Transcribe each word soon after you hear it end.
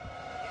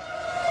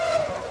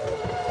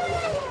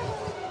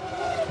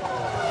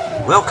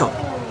welcome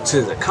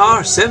to the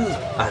Car Sim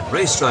and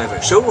Race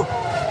Driver Show,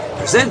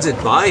 presented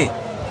by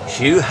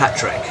Hugh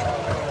Hattrick.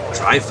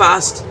 Drive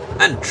fast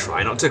and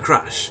try not to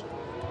crash.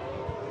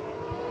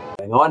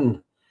 Hang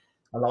on.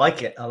 I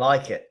like it.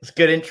 It's a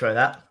good intro,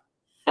 that.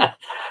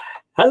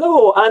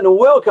 Hello and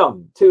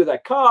welcome to the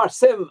Car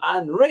Sim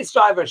and Race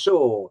Driver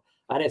Show.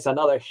 And it's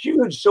another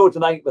huge show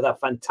tonight with a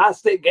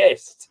fantastic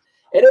guest.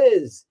 It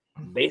is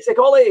Basic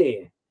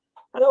Ollie.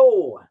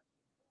 Hello.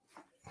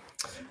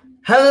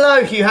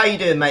 Hello, Hugh. How you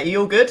doing, mate? Are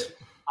you all good?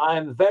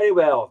 I'm very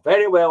well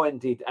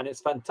indeed. And it's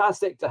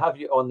fantastic to have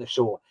you on the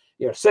show.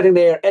 You're sitting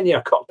there in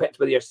your cockpit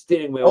with your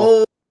steering wheel.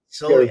 Oh,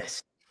 so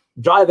yes.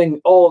 Driving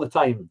all the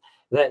time.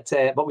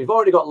 But we've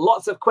already got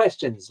lots of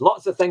questions,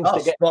 lots of things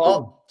to get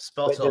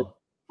Spot on.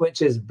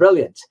 Which is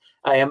brilliant.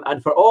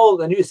 And for all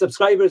the new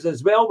subscribers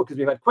as well, because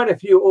we've had quite a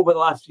few over the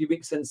last few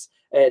weeks since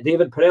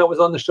David Perel was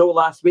on the show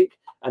last week,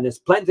 and there's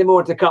plenty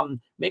more to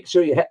come. Make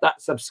sure you hit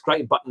that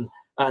subscribe button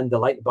and the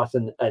like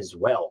button as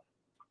well.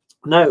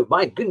 Now,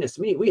 my goodness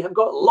me, we have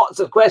got lots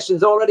of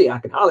questions already. I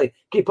can hardly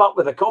keep up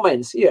with the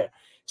comments here.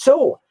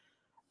 So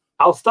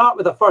I'll start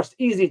with the first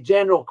easy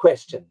general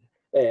question,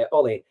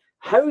 Ollie.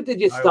 How did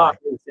you start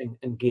racing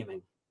and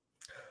gaming?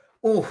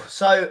 Oh,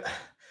 so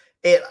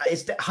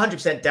it's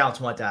 100% down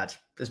to my dad.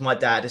 Because my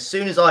dad, as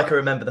soon as I can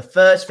remember, the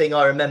first thing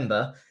I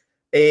remember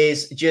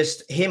is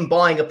just him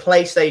buying a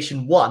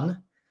PlayStation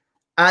 1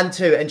 and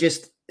 2 and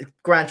just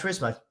Gran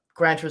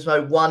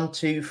Turismo 1,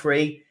 2,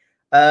 3.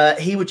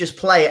 He would just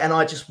play it and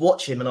I just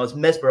watch him and I was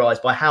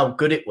mesmerized by how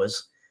good it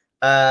was.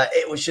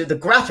 It was the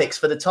graphics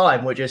for the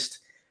time were just,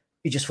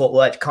 you just thought,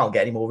 well, it can't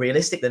get any more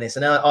realistic than this.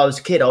 And I was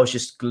a kid, I was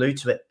just glued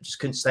to it, just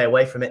couldn't stay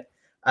away from it.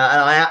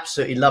 And I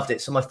absolutely loved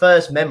it. So my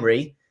first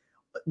memory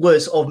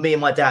was of me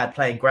and my dad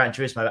playing Gran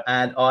Turismo.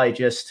 And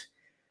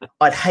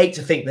I'd hate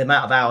to think the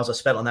amount of hours I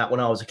spent on that when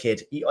I was a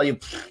kid.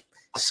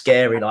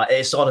 Scary. Like,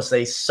 it's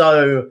honestly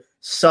so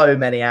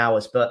many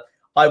hours, but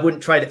I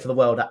wouldn't trade it for the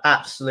world. I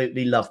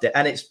absolutely loved it.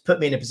 And it's put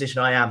me in a position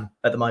I am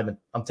at the moment.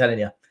 I'm telling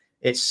you,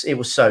 it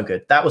was so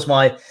good. That's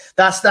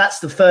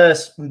the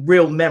first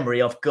real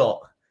memory I've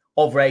got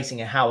of racing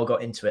and how I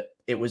got into it.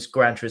 It was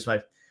Gran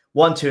Turismo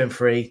 1, 2, and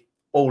 3,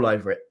 all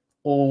over it.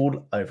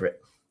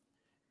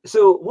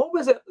 So what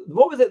was it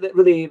that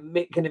really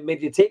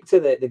made you take to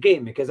the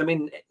game? Because I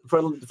mean,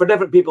 for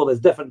different people, there's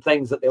different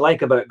things that they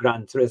like about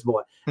Gran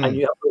Turismo, and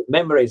you have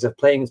memories of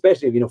playing,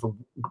 especially from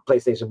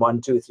PlayStation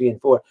 1, 2, 3,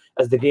 and 4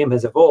 as the game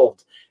has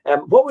evolved.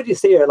 What would you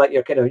say are like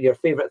your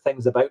favorite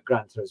things about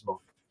Gran Turismo?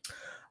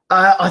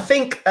 I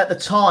think at the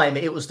time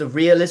it was the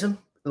realism.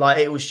 Like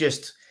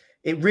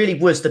it really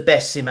was the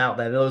best sim out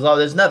there.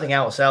 There's nothing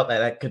else out there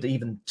that could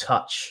even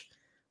touch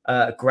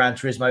Gran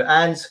Turismo,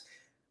 and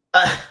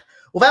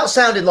without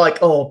sounding like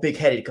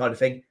big-headed kind of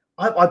thing,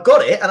 I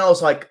got it and I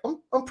was like,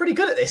 I'm pretty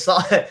good at this.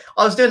 Like,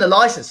 I was doing the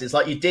licenses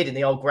like you did in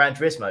the old Gran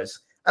Turismos,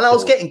 and I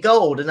was getting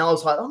gold, and I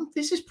was like,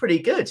 this is pretty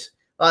good.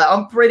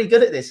 I'm pretty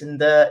good at this,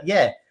 and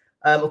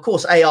of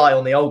course AI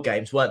on the old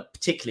games weren't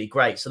particularly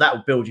great, so that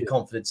would build your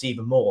confidence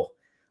even more.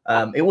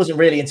 It wasn't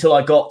really until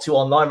I got to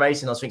online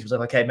racing I was thinking to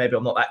myself, okay, maybe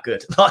I'm not that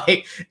good.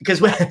 Because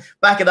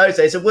back in those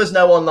days there was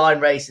no online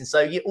racing,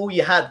 so all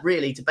you had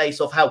really to base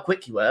off how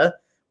quick you were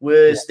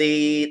was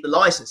the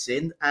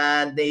licensing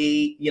and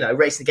the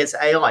racing against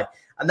the AI,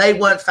 and they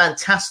weren't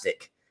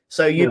fantastic.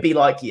 So you'd be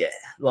like,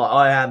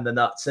 I am the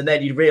nuts, and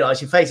then you'd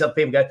realize you face up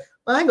people, and go,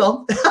 well, hang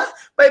on,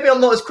 maybe I'm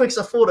not as quick as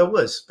I thought I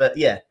was. But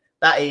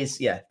that is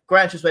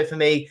Gran Turismo for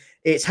me.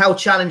 It's how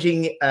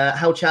challenging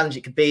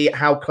it could be,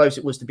 how close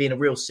it was to being a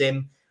real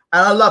sim,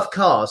 and I love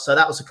cars, so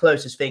that was the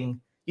closest thing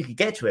you could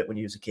get to it when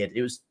you was a kid.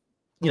 It was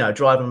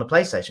driving on a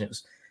PlayStation.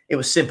 It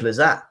was simple as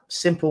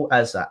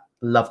that.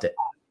 Loved it.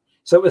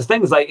 So it was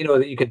things like,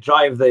 that you could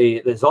drive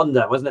the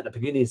Zonda, wasn't it? The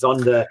Pagani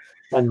Zonda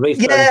and race.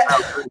 Yeah.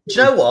 Do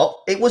you know what?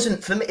 It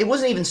wasn't for me. It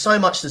wasn't even so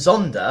much the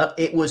Zonda.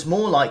 It was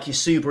more like your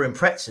Subaru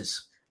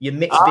Imprezas, your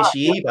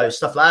Mitsubishi Evo,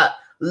 stuff like that.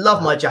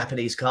 Love my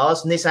Japanese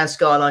cars, Nissan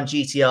Skyline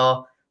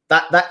GTR,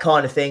 that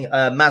kind of thing.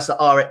 Mazda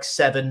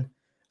RX-7,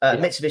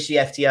 Mitsubishi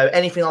FTO,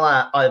 anything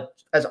like that.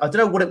 I don't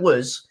know what it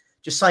was.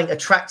 Just something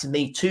attracted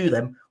me to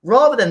them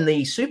rather than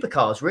the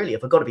supercars. Really,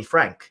 if I've got to be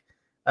frank,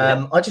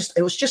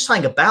 it was just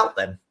something about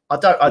them. I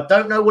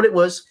don't know what it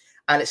was,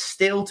 and it's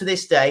still to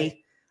this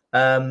day,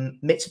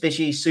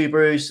 Mitsubishi,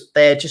 Subarus,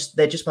 they're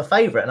just my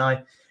favorite,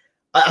 and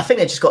I think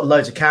they just got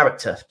loads of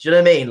character. Do you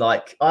know what I mean?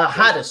 Like, I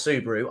had a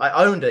Subaru, I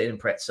owned an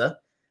Impreza,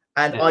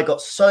 and I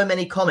got so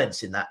many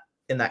comments in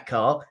that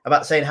car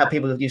about saying how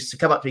people used to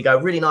come up to me and go,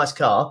 really nice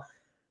car,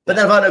 but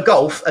then I've owned a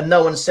Golf and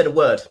no one said a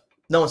word.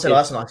 No one said, oh,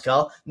 that's a nice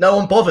car. No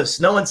one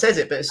bothers. No one says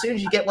it. But as soon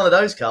as you get one of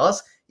those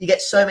cars, you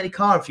get so many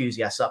car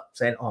enthusiasts up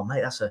saying, oh,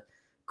 mate, that's a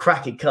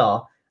cracking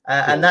car.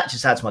 And that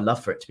just adds my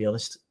love for it, to be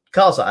honest.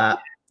 Cars like that,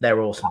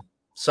 they're awesome.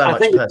 So much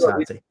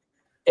personality.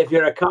 If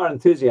you're a car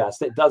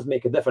enthusiast, it does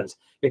make a difference,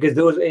 because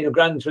those,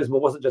 Gran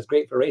Turismo wasn't just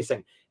great for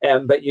racing,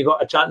 but you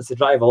got a chance to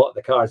drive a lot of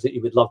the cars that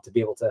you would love to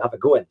be able to have a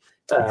go in.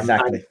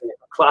 Exactly. And,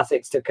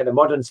 classics to kind of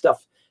modern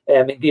stuff.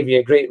 It gave you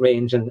a great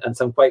range and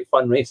some quite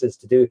fun races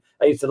to do.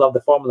 I used to love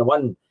the Formula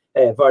One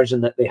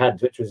version that they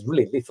had, which was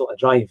really lethal to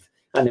drive,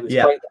 and it was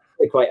Yeah.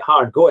 quite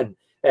hard going.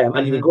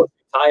 And you would go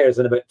through tires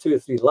in about 2 or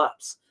 3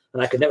 laps,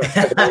 and I could never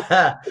figure out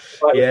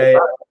why it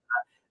was so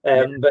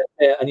bad. But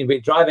and you'd be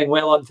driving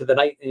well onto the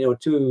night,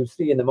 2,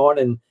 3 in the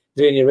morning,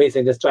 doing your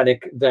racing, just trying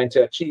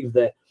to achieve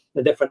the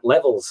different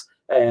levels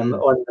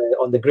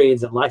on the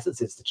grades and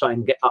licenses to try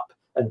and get up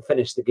and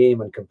finish the game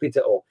and complete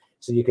it all,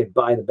 so you could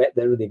buy the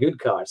really good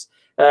cars.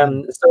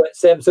 So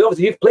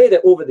obviously you've played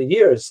it over the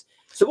years.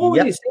 So what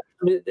would you say?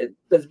 I mean,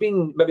 there's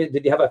been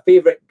did you have a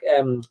favorite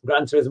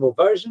Gran Turismo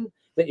version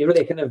that you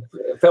really kind of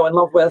fell in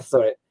love with?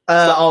 Sorry.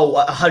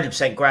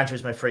 100% Gran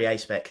Turismo 3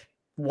 A-Spec.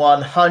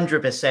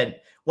 100%.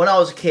 When I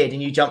was a kid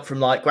and you jumped from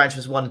like Gran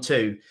Turismo 1 and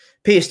 2,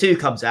 PS2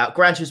 comes out,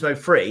 Gran Turismo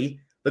 3,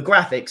 the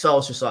graphics, I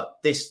was just like,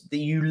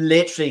 you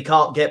literally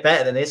can't get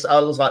better than this. I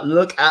was like,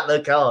 look at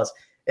the cars.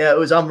 Yeah, it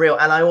was unreal.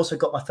 And I also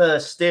got my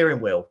first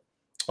steering wheel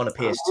on a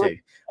PS2.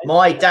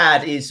 My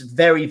dad is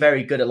very,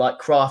 very good at like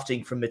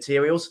crafting from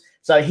materials.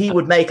 So he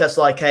would make us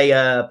like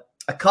a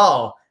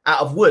car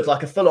out of wood,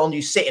 like a full-on,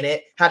 you sit in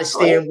it, had a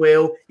steering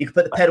wheel, you could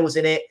put the pedals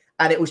in it,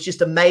 and it was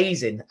just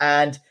amazing.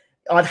 And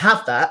I'd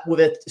have that with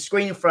a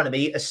screen in front of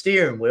me, a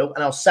steering wheel,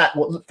 and I was sat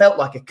what felt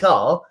like a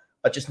car.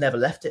 I just never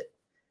left it.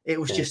 It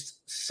was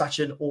just such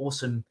an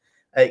awesome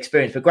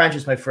experience. But Gran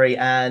Turismo 3,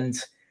 and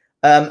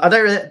I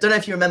don't know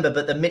if you remember,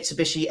 but the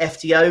Mitsubishi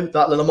FTO,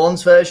 like the Le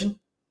Mans version.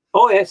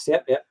 Oh yes,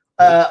 yep.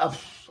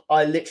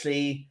 I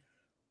literally,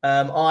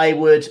 I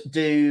would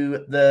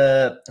do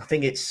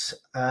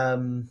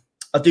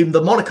I'd do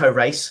the Monaco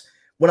race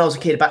when I was a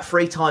kid about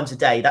 3 times a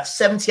day. That's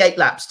 78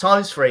 laps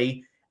times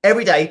 3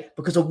 every day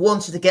because I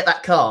wanted to get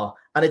that car.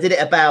 And I did it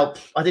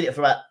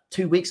for about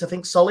 2 weeks, I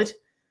think, solid.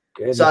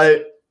 Goodness.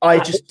 So I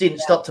just didn't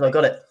stop till I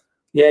got it.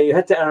 Yeah, you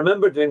had to. I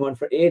remember doing one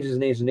for ages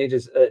and ages and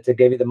ages to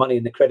give you the money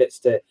and the credits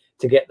to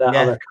get that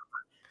other car.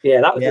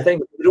 Yeah, that was the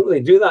thing. We don't really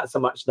do that so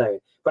much now.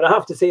 But I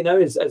have to say now,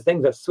 as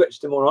things have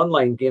switched to more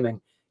online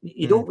gaming,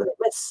 you don't really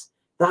miss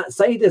that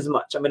side as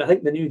much. I mean, I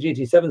think the new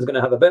GT7 is going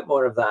to have a bit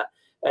more of that.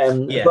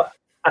 But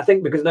I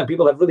think because now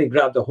people have really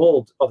grabbed a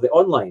hold of the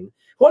online.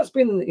 What's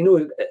been,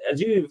 as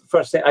you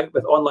first set out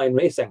with online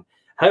racing,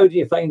 how do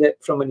you find it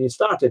from when you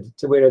started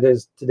to where it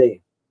is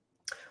today?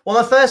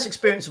 Well, my first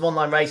experience of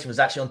online racing was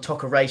actually on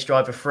TOCA Race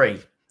Driver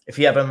 3, if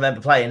you ever remember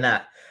playing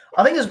that.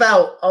 I think it was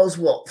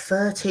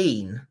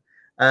 13,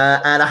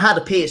 and I had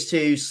a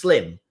PS2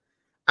 Slim,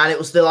 and it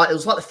was like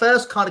the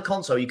first kind of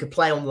console you could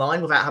play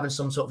online without having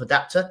some sort of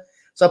adapter.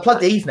 So I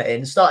plugged the Ethernet in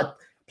and started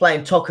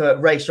playing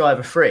TOCA Race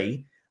Driver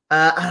 3,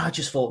 and I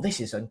just thought, this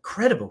is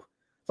incredible.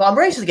 But I'm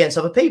racing against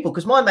other people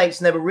because my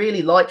mates never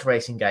really liked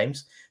racing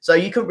games, so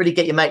you couldn't really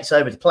get your mates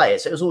over to play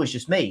it. So it was always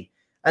just me.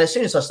 And as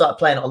soon as I started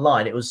playing it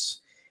online, it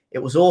was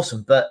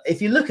awesome. But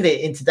if you look at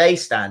it in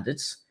today's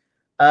standards,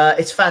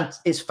 it's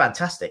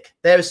fantastic.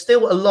 There's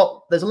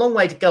still there's a long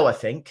way to go, I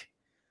think.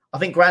 I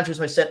think Gran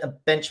Turismo set a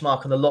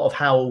benchmark on a lot of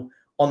how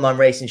online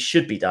racing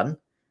should be done,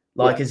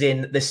 as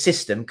in the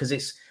system, because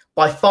it's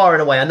by far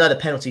and away, I know the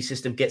penalty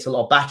system gets a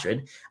lot of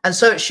battering, and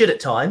so it should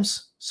at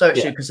times. So it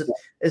should, because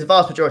there's a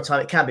vast majority of the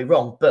time it can be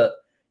wrong. But,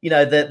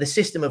 the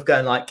system of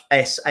going like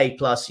S, A+,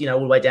 all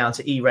the way down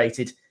to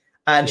E-rated,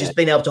 and just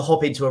being able to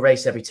hop into a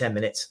race every 10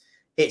 minutes.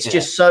 It's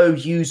just so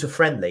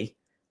user-friendly.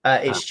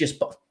 It's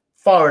just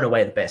far and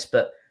away the best.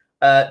 But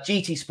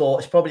GT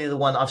Sport is probably the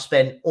one that's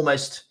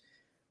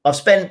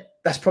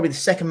probably the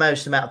second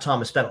most amount of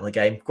time I've spent on the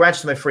game. Gran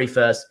Turismo 3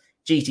 first,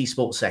 GT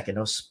Sport second.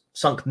 I've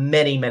sunk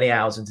many, many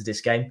hours into this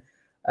game.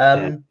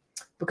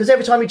 Because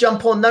every time you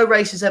jump on, no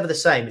race is ever the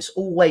same. It's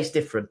always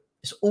different.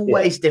 It's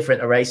always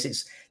different, a race.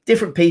 It's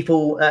different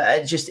people.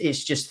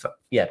 It's just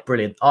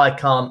brilliant. I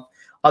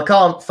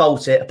can't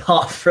fault it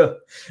apart from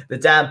the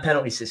damn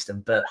penalty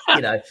system. But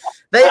I'm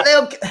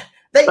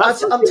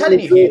telling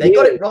you, they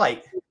got it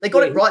right. They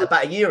got it right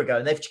about a year ago,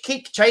 and they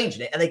keep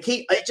changing it, and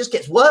it just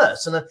gets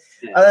worse. And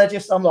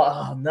I'm like,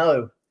 oh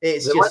no,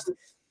 it's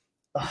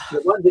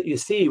the one that you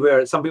see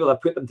where some people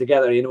have put them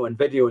together, in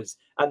videos,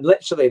 and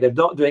literally they're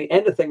not doing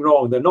anything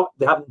wrong.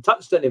 They haven't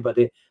touched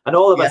anybody, and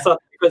all of a sudden,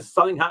 because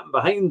something happened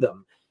behind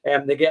them,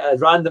 they get a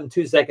random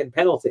 2-second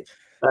penalty,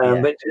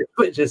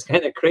 which is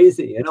kind of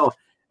crazy,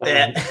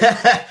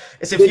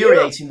 It's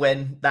infuriating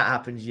when that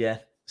happens. Yeah,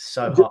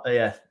 so hot.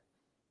 Yeah.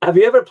 Have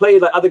you ever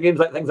played like other games,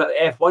 like things like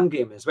the F1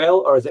 game as well,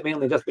 or has it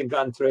mainly just been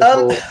Gran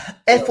Turismo?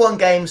 F1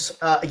 games,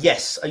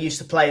 yes, I used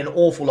to play an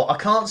awful lot. I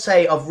can't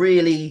say I've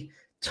really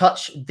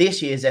touched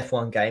this year's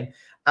F1 game.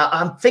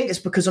 I think it's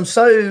because I'm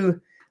so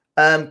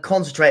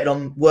concentrated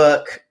on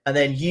work and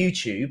then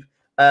YouTube.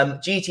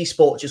 GT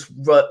Sport just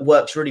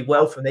works really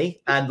well for me,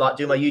 and like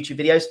do my YouTube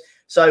videos.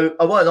 So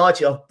I won't lie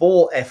to you, I've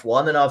bought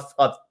F1 and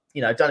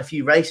I've done a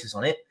few races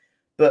on it,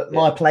 but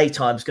my play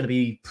time is going to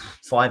be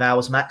 5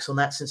 hours max on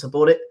that since I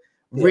bought it.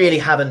 Really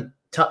haven't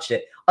touched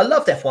it. I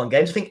loved F1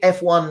 games. I think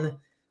F1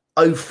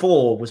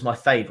 04 was my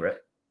favourite.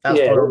 That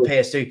was probably on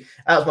PS2.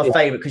 That was my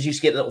favourite because you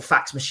used to get a little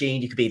fax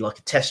machine. You could be like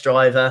a test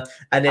driver,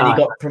 and then you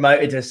got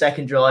promoted to a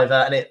second driver,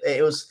 and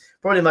it was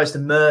probably the most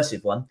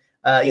immersive one.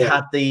 You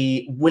had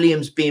the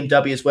Williams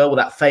BMW as well with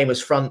that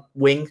famous front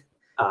wing.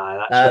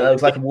 That's right. That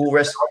looks like a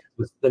walrus.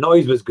 The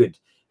noise was good.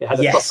 It had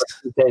a Yes,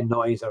 proper 10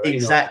 noise. Or,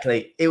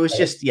 exactly. It was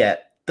just, yeah.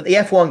 But the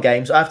F1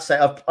 games, I have to say,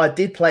 I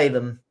did play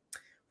them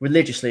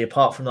religiously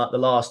apart from like the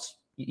last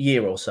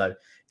year or so.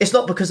 It's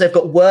not because they've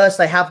got worse,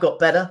 they have got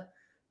better.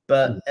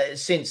 But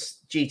since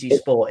GT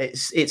Sport,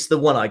 it's the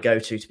one I go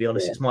to be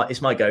honest.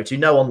 It's my go-to.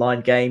 No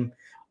online game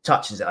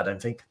touches it, I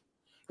don't think.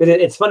 But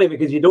it's funny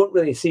because you don't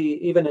really see,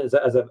 even as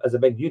a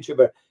big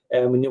YouTuber,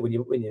 when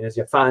you as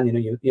a fan,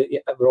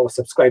 we're all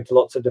subscribed to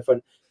lots of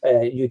different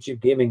YouTube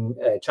gaming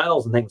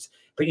channels and things,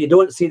 but you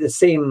don't see the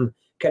same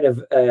kind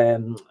of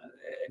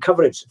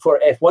coverage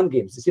for F1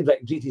 games. It seems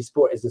like GT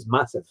Sport is this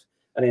massive,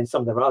 and then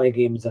some of the rally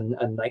games and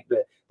like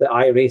the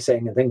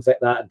iRacing and things like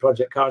that, and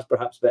Project Cars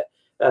perhaps, but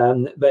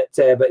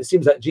it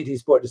seems like GT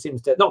Sport just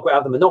seems to not quite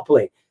have the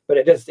monopoly, but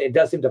it does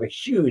seem to have a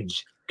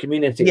huge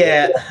community.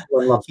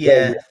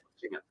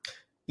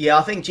 Yeah,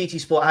 I think GT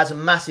Sport has a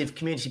massive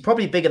community,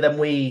 probably bigger than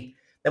we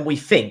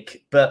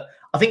think. But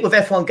I think with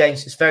F1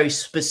 games, it's very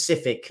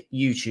specific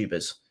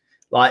YouTubers.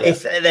 Like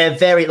if they're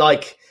very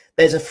like,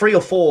 there's a 3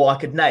 or 4 I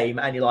could name,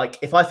 and you're like,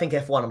 if I think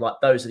F1, I'm like,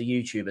 those are the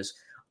YouTubers.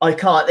 I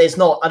can't. There's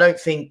not. I don't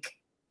think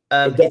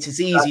it's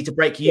as easy to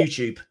break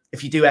YouTube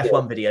if you do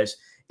F1 videos.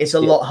 It's a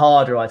lot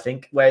harder, I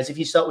think. Whereas if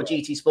you start with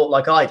GT Sport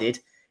like I did,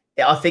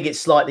 I think it's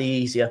slightly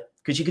easier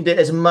because you can do.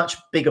 There's a much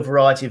bigger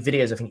variety of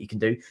videos I think you can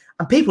do,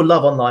 and people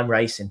love online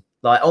racing.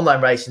 Like online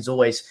racing is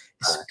always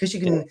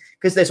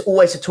because there's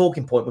always a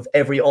talking point with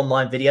every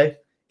online video.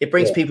 It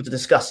brings people to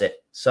discuss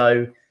it.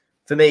 So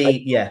for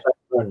me,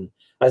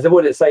 as the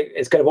one, it's like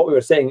it's kind of what we were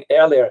saying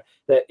earlier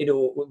that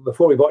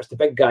before we watched the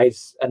big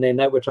guys, and then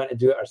now we're trying to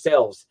do it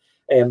ourselves.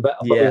 But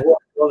we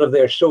watch a lot of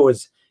their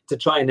shows to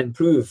try and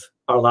improve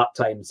our lap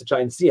times, to try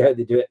and see how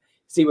they do it,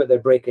 see what they're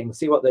breaking,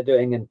 see what they're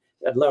doing, and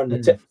learn the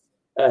tips.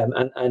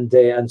 And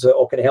so it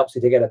all kind of helps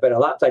you to get a better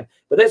lap time.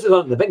 But this is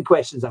one of the big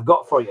questions I've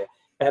got for you.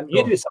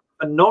 You do some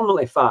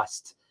phenomenally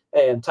fast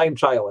time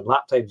trial and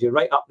lap times. You're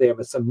right up there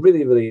with some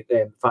really, really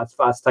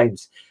fast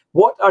times.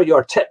 What are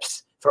your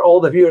tips for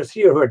all the viewers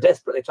here who are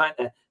desperately trying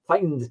to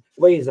find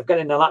ways of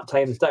getting the lap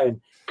times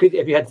down?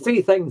 If you had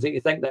 3 things that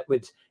you think that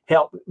would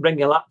help bring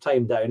your lap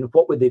time down,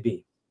 what would they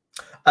be?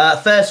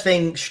 First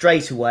thing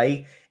straight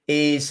away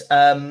is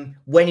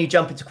when you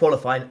jump into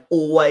qualifying,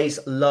 always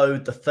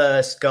load the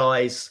first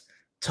guy's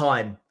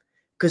time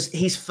because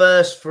he's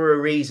first for a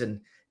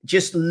reason.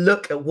 Just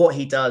look at what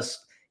he does.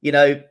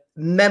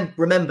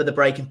 Remember the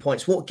braking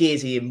points. What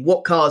gears he in?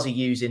 What cars he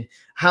using?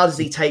 How does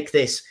he take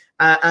this?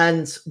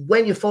 And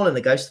when you're following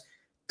the Ghost,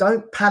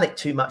 don't panic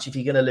too much if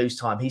you're going to lose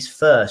time. He's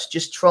first.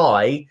 Just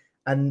try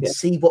and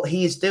see what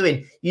he is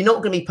doing. You're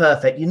not going to be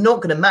perfect. You're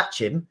not going to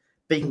match him,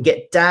 but you can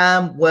get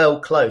damn well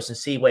close and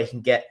see where you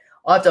can get.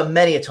 I've done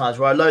many a times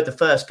where I load the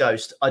first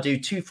Ghost, I do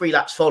 2-3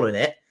 laps following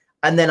it,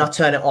 and then I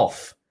turn it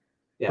off.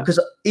 Yeah. Because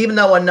even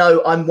though I know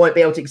I won't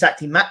be able to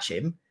exactly match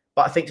him,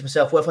 but I think to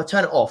myself, well, if I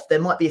turn it off, there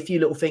might be a few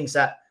little things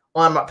that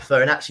I might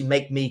prefer and actually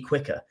make me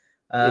quicker.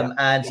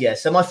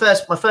 So my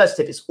first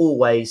tip is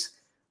always,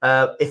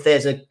 if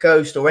there's a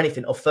Ghost or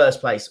anything of first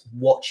place,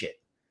 watch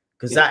it.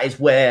 Because that is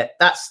where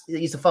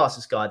he's the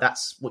fastest guy.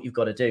 That's what you've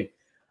got to do.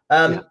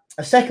 A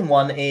second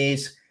one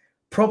is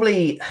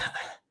probably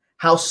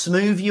how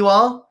smooth you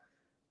are.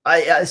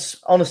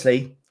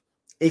 Honestly,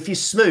 if you're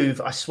smooth,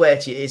 I swear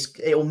to you,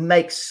 it will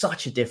make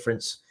such a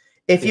difference.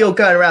 If you're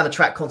going around the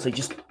track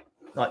constantly,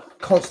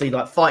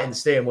 constantly fighting the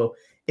steering wheel,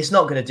 it's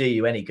not going to do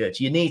you any good.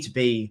 You need to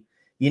be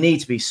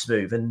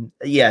smooth. And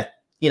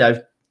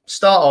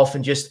start off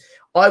and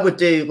I would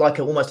do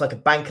almost like a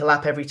banker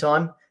lap every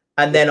time.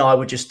 And then I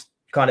would just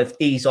kind of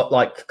ease up,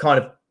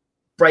 kind of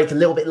brake a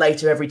little bit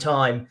later every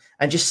time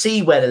and just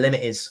see where the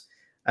limit is.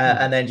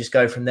 And then just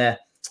go from there.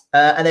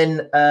 And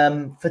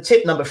then for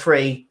tip number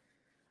 3,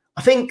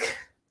 I think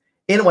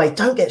in a way,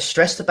 don't get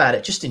stressed about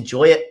it. Just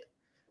enjoy it.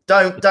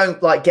 Don't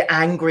get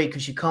angry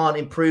because you can't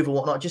improve or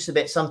whatnot. Just a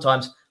bit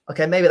sometimes.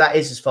 Okay, maybe that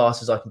is as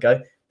fast as I can go,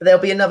 but there'll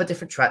be another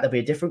different track. There'll be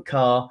a different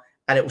car,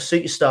 and it will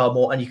suit your style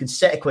more. And you can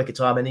set a quicker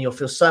time, and then you'll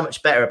feel so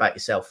much better about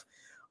yourself.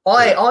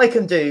 I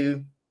can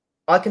do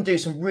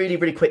some really,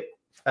 really quick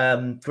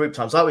group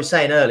times. Like we were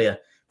saying earlier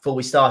before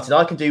we started,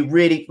 I can do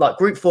really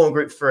group 4 and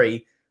group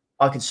 3.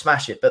 I can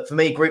smash it, but for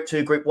me, group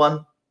 2, group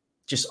 1,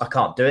 I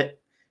can't do it.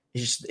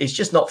 It's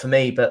just not for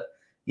me. But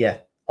yeah,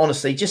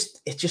 honestly, it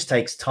just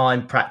takes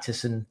time,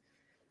 practice, and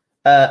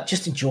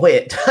just enjoy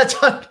it.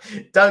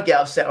 don't get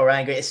upset or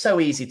angry. It's so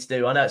easy to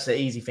do. I know it's an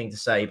easy thing to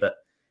say, but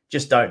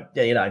just don't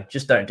do it.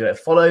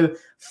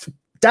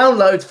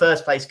 Download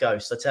First Place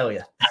Ghost. I tell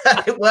you,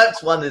 it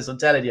works wonders. I'm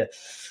telling you,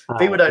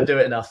 people don't do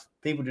it enough.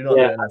 People do not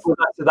do it enough.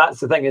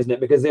 That's the thing, isn't it?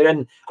 Because they're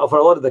in for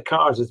a lot of the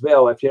cars as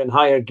well. If you're in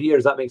higher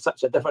gears, that makes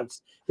such a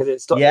difference because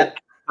it's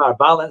car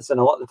balance, and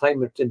a lot of the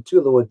time it's in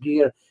too low a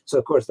gear. So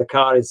of course the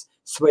car is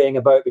swaying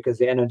about because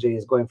the energy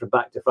is going from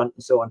back to front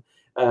and so on.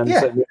 So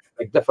it makes a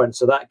big difference.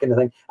 So that kind of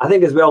thing. I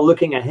think as well,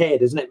 looking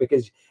ahead, isn't it?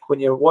 Because when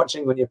you're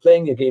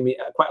playing your game,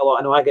 quite a lot.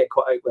 I know I get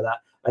caught out with that.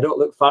 I don't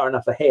look far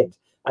enough ahead,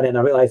 and then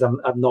I realise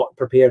I'm not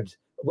prepared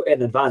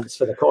in advance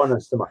for the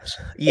corners so much.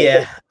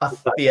 Yeah.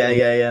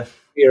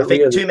 I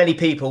think too many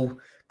people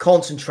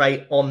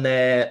concentrate on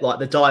their like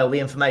the dial, the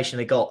information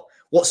they got.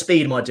 What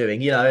speed am I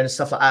doing? And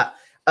stuff like that.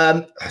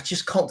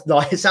 Just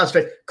it sounds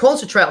strange.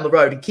 Concentrate on the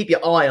road and keep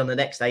your eye on the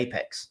next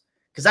apex,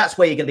 because that's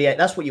where you're going to be.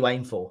 That's what you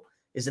aim for,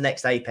 is the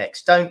next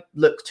apex. Don't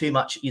look too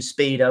much at your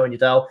speedo and your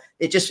dial.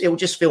 It will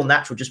just feel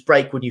natural. Just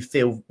brake when it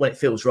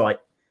feels right,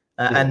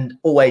 and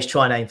always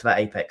try and aim for that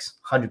apex.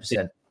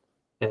 100%.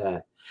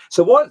 Yeah.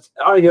 So what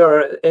are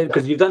your,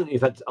 because you've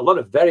had a lot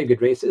of very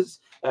good races,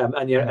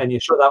 and you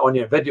show that on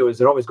your videos.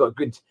 They're always got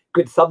good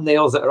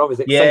thumbnails that are always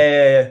exciting.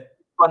 Yeah.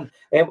 Fun.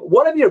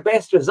 What have your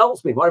best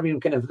results been? What have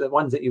been kind of the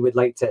ones that you would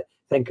like to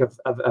think of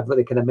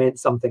really kind of meant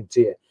something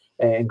to you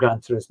in Gran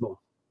Turismo?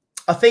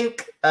 I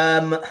think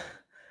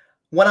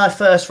when I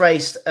first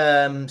raced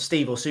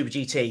Steve or Super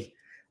GT,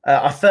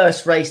 I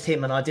first raced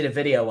him and I did a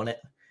video on it.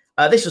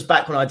 This was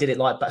back when I did it,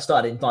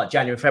 started in like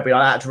January,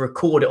 February. I had to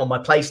record it on my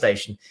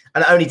PlayStation,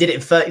 and I only did it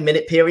in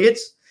 30-minute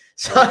periods.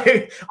 So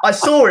I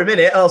saw him in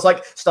it, and I was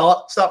like,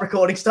 start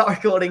recording.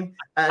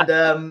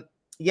 And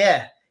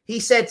he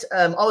said,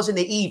 I was in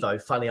the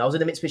Evo, funny. I was in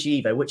the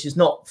Mitsubishi Evo, which is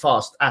not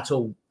fast at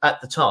all at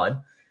the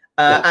time.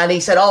 And he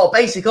said,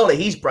 basically, Ollie,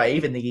 he's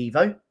brave in the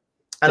Evo.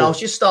 And I was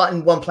just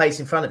starting one place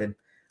in front of him.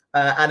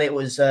 And it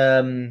was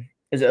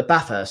at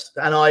Bathurst.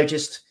 And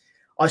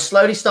I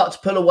slowly started to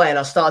pull away, and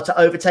I started to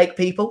overtake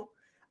people.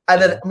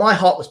 And then my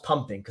heart was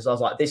pumping, because I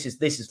was like, this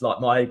is like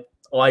my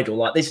idol.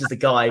 Like, this is the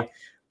guy,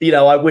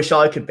 I wish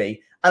I could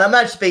be. And I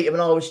managed to beat him,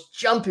 and I was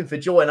jumping for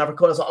joy. And I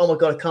recorded. I was like, oh my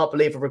God, I can't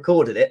believe I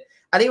recorded it.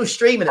 And he was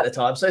streaming at the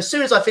time. So as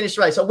soon as I finished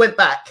the race, I went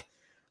back,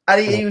 and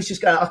he was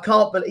just going, I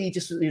can't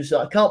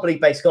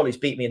believe basically Ollie's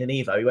beat me in an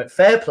Evo. He went,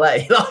 fair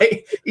play.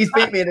 Like, he's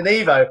beat me in an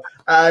Evo.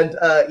 And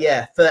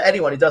for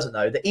anyone who doesn't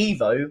know, the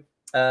Evo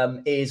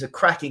is a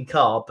cracking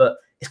car, but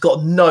it's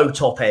got no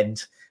top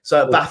end.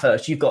 So at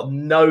Bathurst, you've got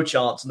no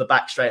chance on the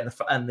back straight as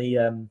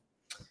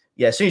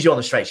soon as you're on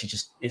the straight,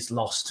 it's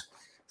lost.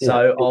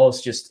 So I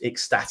was just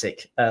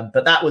ecstatic.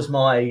 But that was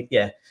my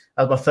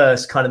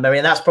first kind of memory,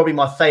 and that's probably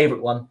my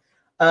favorite one.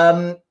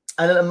 And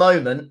at the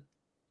moment,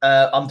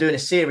 I'm doing a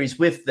series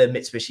with the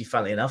Mitsubishi,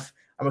 funnily enough,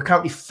 and we're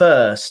currently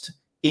first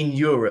in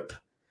Europe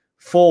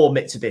for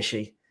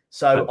Mitsubishi.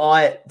 So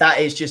I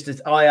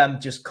am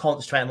just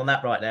concentrating on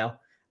that right now.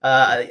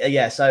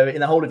 So in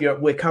the whole of Europe,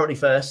 we're currently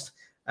first.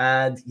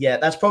 And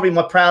that's probably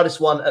my proudest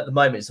one at the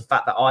moment, is the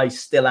fact that I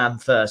still am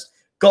first.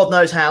 God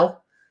knows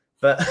how,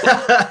 but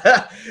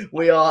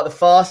we are the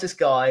fastest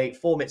guy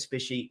for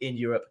Mitsubishi in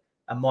Europe.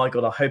 And my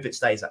God, I hope it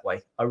stays that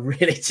way. I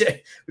really do.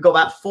 We've got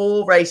about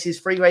 3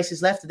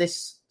 races left of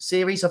this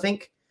series, I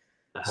think.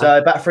 So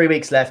about 3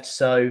 weeks left.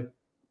 So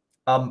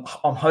I'm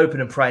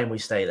hoping and praying we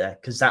stay there,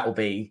 because that'll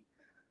be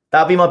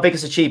my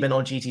biggest achievement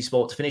on GT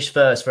Sport, to finish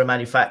first for a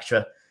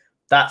manufacturer.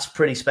 That's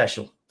pretty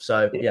special.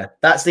 So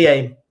that's the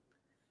aim.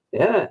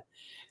 Yeah.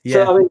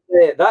 So I mean,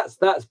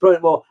 that's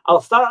brilliant. Well,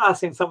 I'll start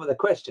asking some of the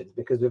questions,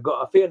 because we've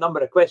got a fair number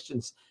of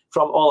questions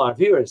from all our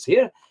viewers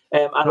here.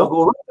 And I'll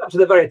go right up to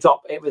the very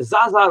top. It was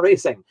Zaza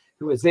Racing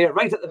who was there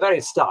right at the very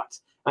start,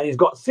 and he's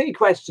got 3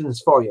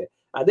 questions for you.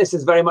 And this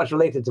is very much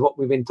related to what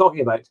we've been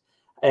talking about.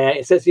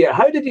 It says here,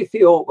 how did you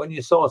feel when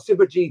you saw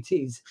Super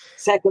GT's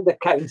second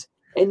account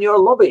in your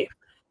lobby?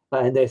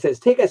 And it says,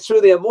 take us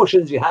through the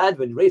emotions you had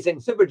when racing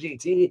Super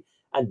GT.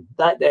 And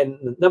that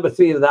then number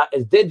 3 of that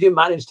is, did you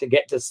manage to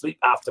get to sleep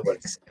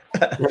afterwards?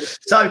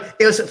 So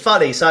it was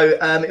funny. So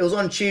it was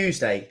on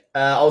Tuesday.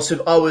 I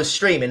was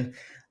streaming.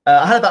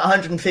 I had about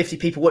 150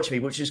 people watching me,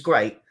 which is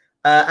great.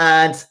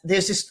 And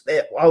there's this.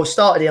 I was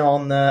started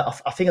on.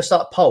 I think I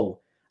started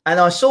poll, and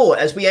I saw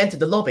as we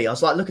entered the lobby. I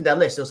was like looking down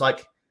the list. It was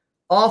like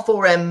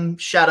R4M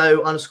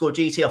Shadow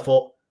 _GT. I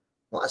thought,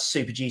 well, that's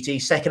Super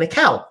GT second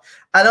account.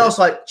 And I was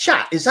like,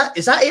 chat, is that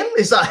him?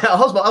 Is that I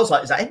was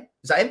like, is that him?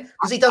 Is that him?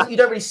 Because you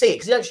don't really see it,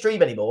 because he don't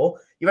stream anymore.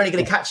 You're only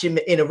going to catch him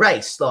in a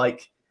race,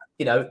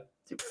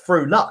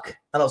 through luck.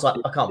 And I was like,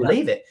 I can't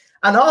believe it.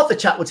 And half the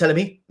chat were telling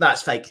me, no,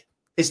 it's fake.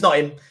 It's not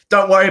him.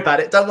 Don't worry about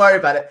it. And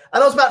I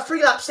was about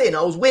 3 laps in.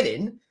 I was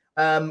winning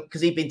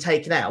because he'd been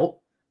taken out.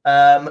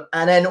 And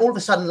then all of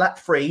a sudden, lap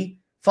 3,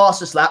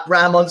 fastest lap,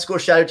 Ram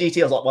 _Shadow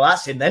GT. I was like, well,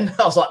 that's him then.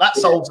 I was like, that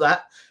solves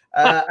that.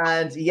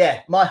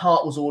 My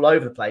heart was all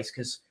over the place,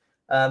 because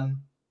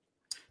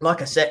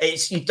like I said,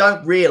 you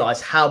don't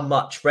realize how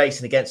much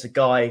racing against a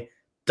guy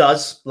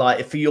does,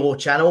 like, for your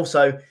channel.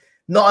 So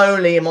not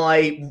only am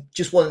I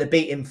just wanting to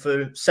beat him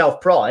for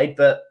self-pride,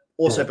 but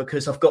also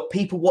because I've got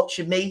people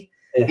watching me,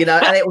 and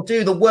it will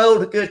do the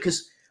world of good,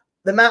 because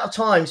the amount of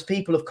times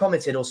people have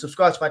commented or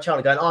subscribed to my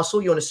channel going, I saw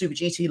you on a Super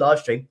GT live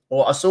stream,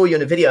 or I saw you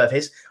in a video of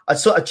his. I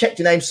checked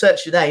your name,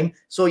 searched your name,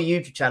 saw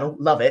your YouTube channel,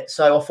 love it.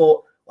 So I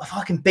thought, well, if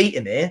I can beat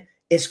him here,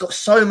 it's got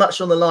so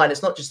much on the line.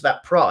 It's not just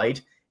about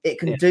pride. It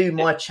can do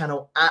my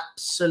channel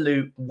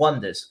absolute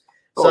wonders.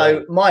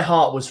 So my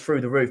heart was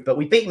through the roof. But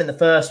we beat him in the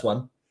first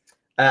one.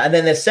 And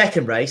then the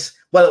second race,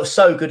 well, it was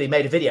so good he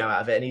made a video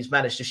out of it, and he's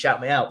managed to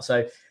shout me out.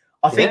 So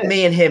I think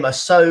me and him are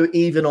so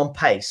even on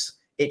pace.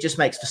 It just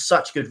makes for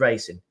such good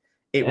racing.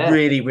 It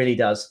really, really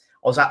does.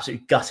 I was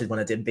absolutely gutted when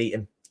I didn't beat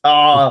him.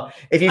 Oh,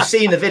 if you've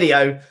seen the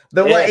video,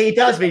 the way he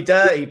does me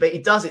dirty, but he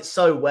does it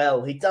so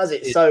well. He does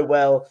it so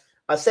well.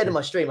 I said in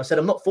my stream, I said,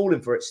 I'm not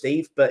falling for it,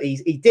 Steve, but he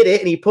did it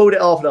and he pulled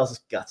it off and I was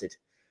just gutted.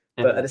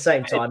 But at the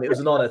same time, it was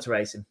an honour to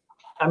race him.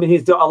 I mean,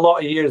 he's got a lot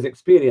of years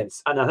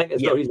experience, and I think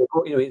as well,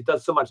 he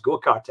does so much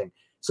go-karting.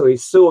 So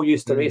he's so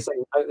used to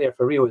racing out there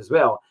for real as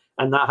well.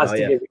 And that has to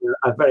give you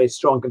a very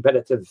strong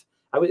competitive,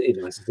 I would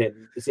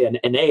say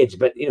an edge,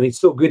 but he's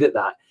so good at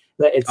that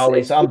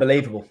it's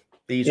unbelievable.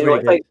 He's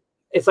really good.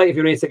 It's like if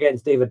you race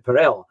against David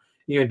Perel,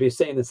 you would be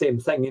saying the same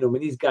thing. I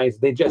mean, these guys,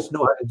 they just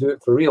know how to do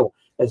it for real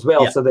as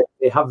well. So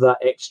they have that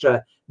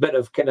extra bit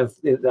of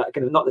that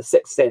not the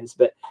sixth sense,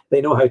 but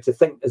they know how to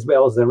think as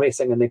well as they're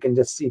racing, and they can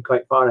just see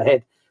quite far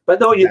ahead. But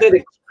no, you did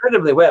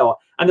incredibly well.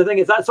 And the thing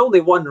is, that's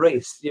only one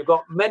race. You've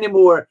got many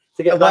more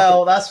to get.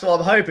 Well, that's what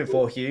I'm hoping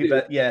for, Hugh.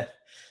 But yeah.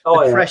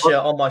 The pressure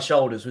on my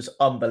shoulders was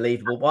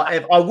unbelievable.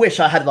 I wish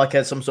I had like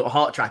some sort of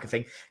heart tracker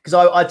thing, because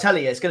I tell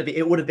you,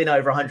 it would have been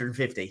over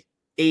 150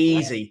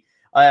 easy.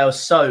 I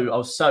was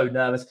so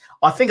nervous.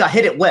 I think I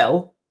hit it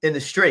well in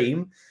the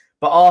stream,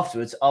 but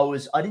afterwards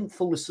I didn't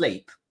fall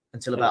asleep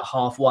until about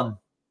 1:30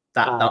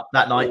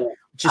 that night.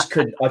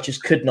 I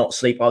just could not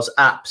sleep. I was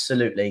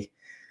absolutely,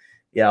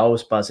 I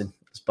was buzzing.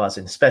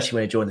 Especially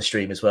when you joined the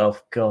stream as well.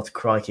 God,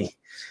 crikey,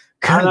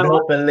 could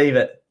not believe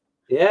it.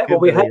 Yeah, well,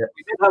 we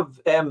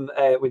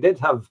did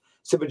have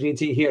Super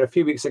GT here a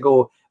few weeks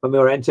ago when we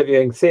were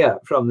interviewing Thea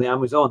from the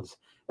Amazons.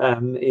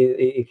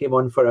 He came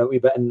on for a wee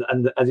bit,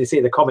 and as you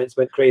say, the comments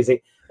went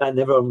crazy, and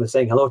everyone was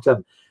saying hello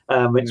to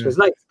him, which was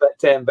nice.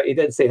 But he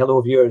did say hello,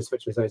 viewers,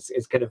 which was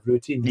his kind of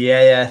routine. We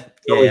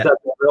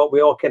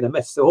all kind of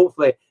missed. So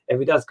hopefully, if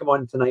he does come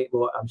on tonight,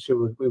 well, I'm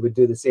sure we would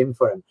do the same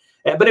for him.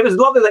 But it was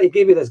lovely that he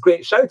gave you this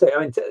great shout out. I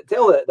mean,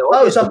 tell the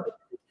audience.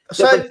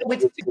 So we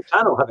the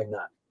channel having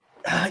that.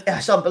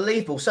 It's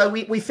unbelievable. So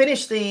we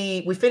finished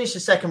the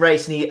second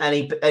race, and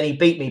he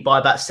beat me by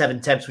about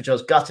 7 tenths, which I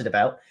was gutted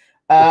about.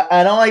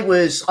 And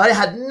I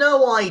had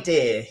no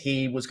idea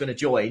he was going to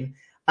join,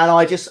 and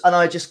I just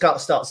got to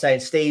start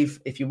saying,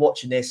 Steve, if you're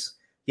watching this,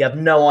 you have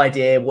no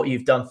idea what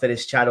you've done for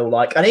this channel.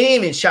 Like, and he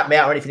didn't even shout me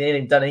out or anything. He didn't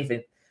even done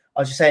anything.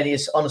 I was just saying,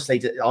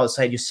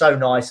 you're so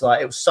nice.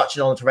 Like, it was such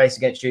an honor to race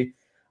against you.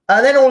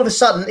 And then all of a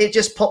sudden, it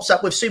just pops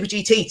up with Super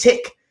GT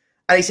tick.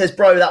 And he says,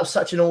 bro, that was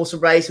such an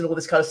awesome race and all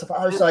this kind of stuff.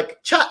 I was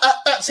like, chat,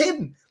 that's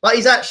him. Like,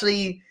 he's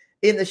actually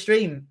in the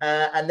stream.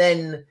 And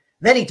then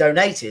he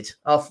donated.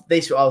 After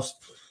this, I was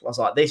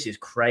like, this is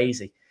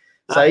crazy.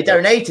 So he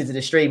donated to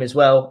the stream as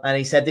well. And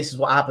he said, this is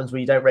what happens when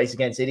you don't race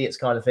against idiots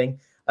kind of thing.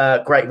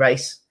 Great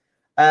race.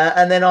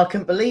 And then I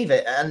couldn't believe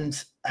it.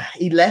 And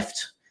he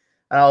left.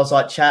 And I was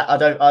like, chat,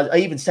 I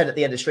even said at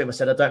the end of the stream, I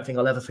said, I don't think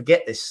I'll ever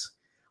forget this.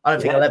 I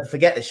don't think I'll ever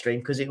forget this stream,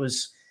 because it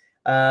was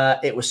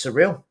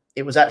surreal.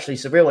 It was actually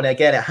surreal. And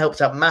again, it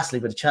helped out massively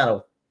with the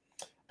channel.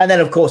 And then,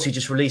 of course, he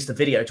just released the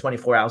video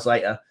 24 hours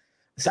later.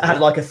 So I had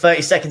like a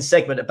 30-second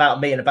segment about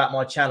me and about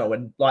my channel,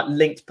 and like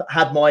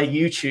had my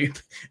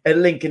YouTube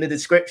and link in the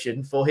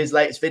description for his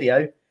latest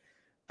video.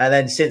 And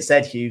then since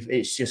then, Hugh,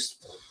 it's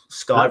just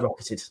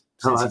skyrocketed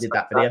since he did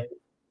that video.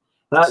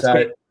 That's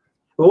great.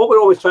 Well, what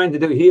we're always trying to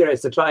do here is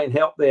to try and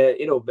help we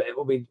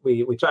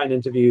try and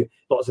interview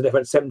lots of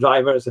different sim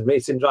drivers and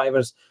racing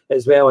drivers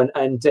as well,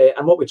 and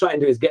what we try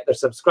and do is get their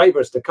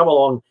subscribers to come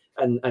along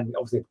and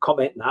obviously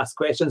comment and ask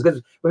questions,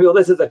 because we feel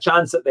this is a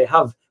chance that they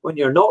have when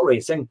you're not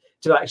racing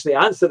to actually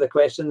answer the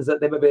questions that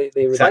they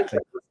would like to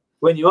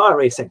when you are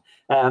racing,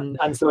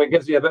 and so it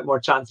gives you a bit more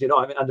chance. You're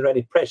not under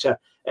any pressure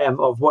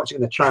of watching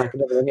the track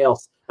and everything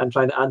else and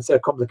trying to answer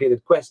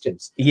complicated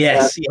questions.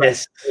 Yes.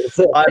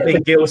 I've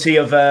been guilty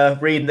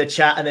of reading the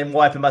chat and then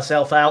wiping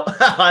myself out.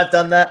 I've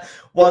done that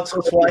once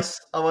or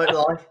twice. I won't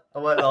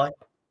lie.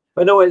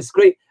 But no, it's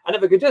great. And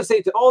if I could just say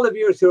to all the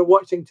viewers who are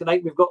watching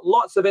tonight, we've got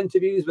lots of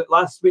interviews. But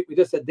last week we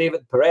just had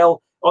David Perel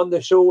on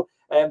the show.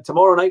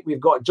 Tomorrow night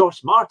we've got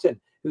Josh Martin,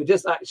 who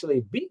just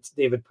actually beat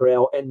David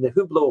Perel in the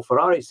Hublot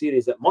Ferrari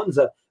series at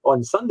Monza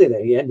on Sunday.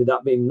 There, he ended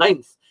up being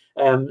 9th.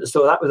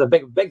 So that was a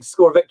big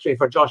score victory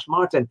for Josh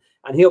Martin,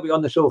 and he'll be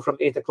on the show from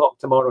 8 o'clock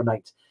tomorrow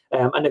night.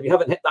 And if you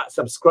haven't hit that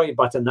subscribe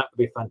button, that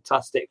would be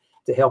fantastic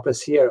to help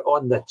us here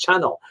on the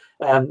channel.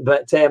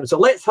 So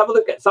let's have a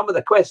look at some of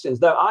the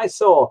questions. Now, I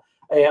saw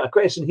a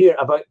question here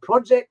about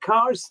Project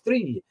Cars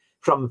 3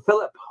 from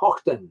Philip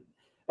Hochton.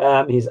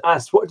 He's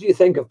asked, what do you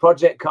think of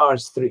Project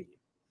Cars 3?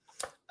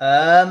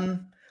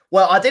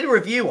 Well, I did a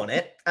review on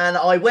it, and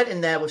I went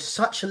in there with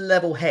such a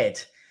level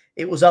head.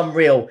 It was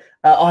unreal.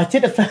 I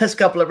did the first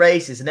couple of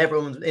races, and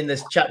everyone in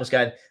this chat was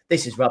going,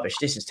 this is rubbish.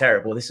 This is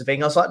terrible. This is a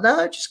thing. I was like,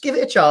 no, just give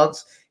it a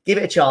chance. Give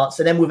it a chance.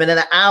 And then within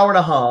an hour and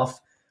a half,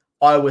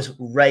 I was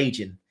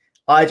raging.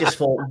 I just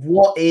thought,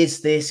 what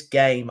is this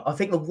game? I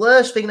think the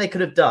worst thing they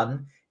could have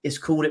done is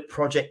called it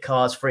Project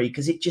Cars 3,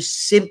 because it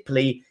just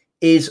simply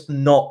is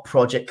not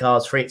Project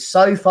Cars 3. It's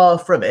so far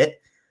from it.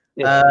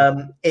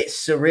 Yeah.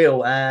 It's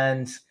surreal.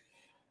 And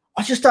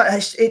I just don't,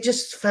 it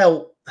just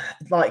felt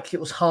like it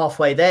was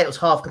halfway there. It was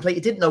half complete.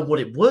 It didn't know what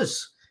it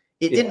was.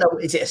 It didn't know,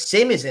 is it a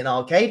sim? Is it an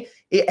arcade?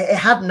 It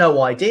had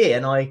no idea.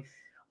 And I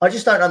I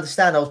just don't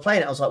understand. I was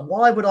playing it. I was like,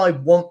 why would I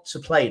want to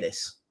play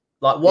this?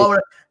 Like, why would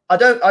I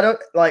don't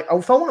like,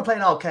 if I want to play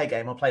an arcade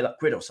game, I'll play like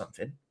Grid or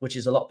something, which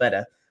is a lot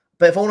better.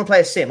 But if I want to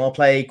play a sim, I'll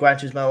play Gran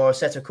Turismo or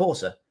Assetto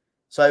Corsa.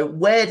 So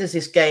where does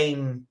this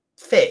game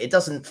fit? It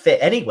doesn't fit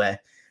anywhere.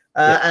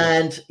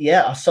 And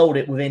I sold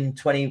it within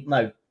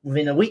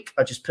a week.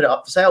 I just put it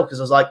up for sale because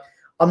I was like,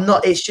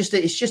 it's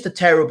just a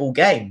terrible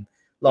game.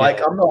 Like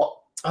when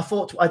I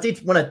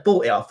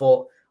bought it, I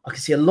thought I could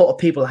see a lot of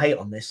people hate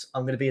on this.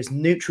 I'm going to be as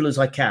neutral as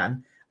I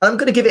can. And I'm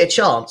going to give it a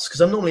chance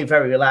because I'm normally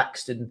very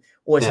relaxed and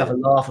always have a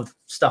laugh of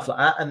stuff like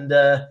that. And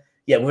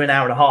we're an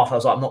hour and a half. I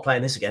was like, I'm not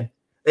playing this again.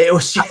 It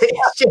was just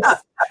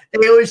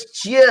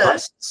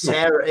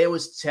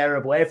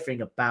terrible.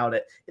 Everything about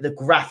it. The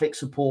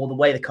graphics were poor. The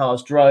way the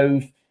cars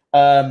drove.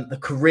 The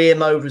career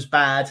mode was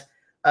bad.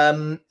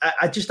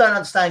 I just don't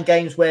understand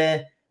games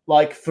where,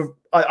 like,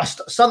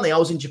 suddenly I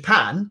was in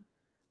Japan,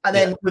 and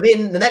then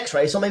within the next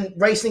race, I'm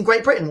racing in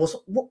Great Britain.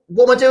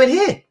 What am I doing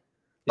here?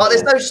 Like,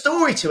 there's no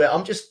story to it.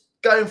 I'm just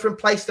going from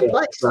place to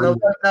place, and I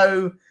don't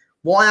know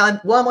why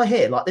am I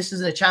here? Like, this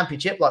isn't a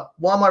championship. Like,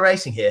 why am I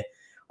racing here?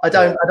 I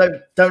don't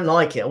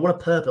like it. I want a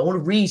purpose. I want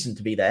a reason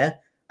to be there,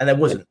 and there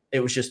wasn't. It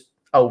was just,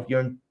 you're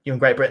in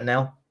Great Britain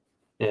now.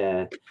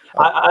 Yeah,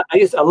 I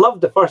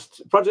loved the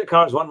first Project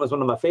Cars one. Was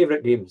one of my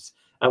favorite games,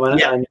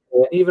 and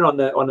even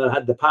on I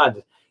had the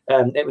pad,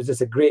 it was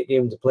just a great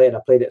game to play, and I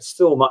played it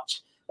so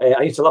much.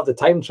 I used to love the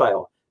time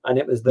trial, and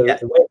it was the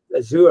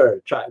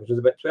Azure track, which was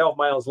about 12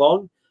 miles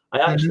long. I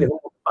actually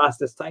hold the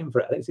fastest time for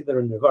it. I think it's either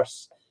in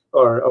reverse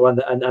or one,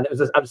 and it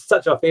was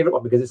such a favorite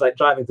one because it's like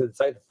driving through the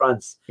south of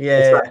France.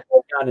 It's like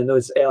in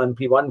those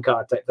LMP1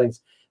 car type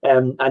things.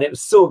 And it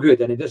was so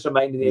good, and it just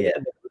reminded me.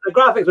 And the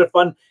graphics were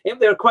fun.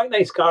 They were quite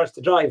nice cars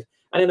to drive.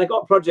 And then I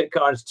got Project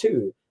Cars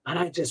 2, and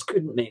I just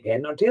couldn't make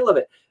head nor tail of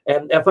it.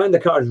 I found the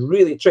cars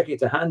really tricky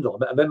to handle,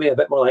 but maybe a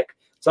bit more like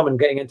someone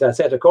getting into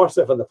Assetto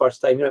Corsa for the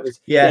first time. You know, it was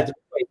you had to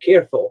be quite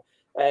careful.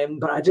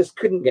 But I just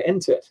couldn't get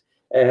into it.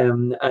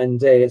 So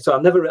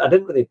I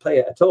didn't really play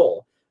it at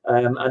all.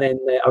 And then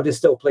I would just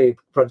still play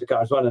Project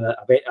Cars 1, and I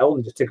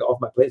only just took it off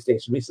my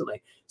PlayStation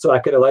recently, so I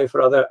could allow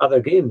for other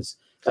games.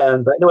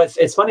 But no,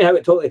 it's funny how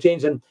it totally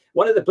changed. And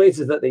one of the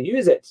places that they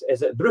use it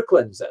is at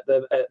Brooklands, at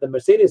the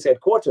Mercedes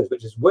headquarters,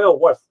 which is well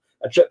worth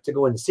a trip to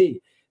go and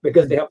see,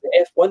 because they have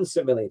the F1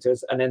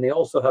 simulators, and then they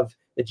also have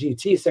the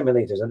GT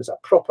simulators, and it's a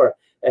proper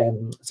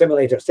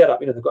simulator setup.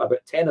 You know, they've got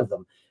about 10 of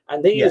them,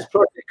 and they use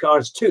Project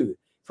Cars 2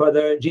 for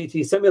their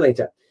GT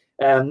simulator.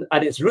 And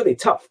it's really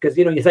tough because,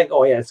 you know, you think,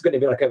 it's going to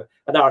be like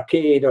an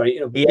arcade or, you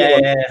know,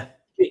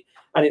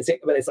 and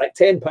it's like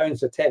 £10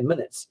 for 10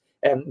 minutes.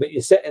 But you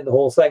sit in the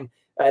whole thing,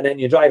 and then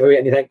you drive away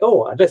and you think,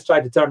 I just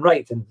tried to turn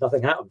right and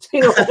nothing happened.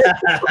 You know?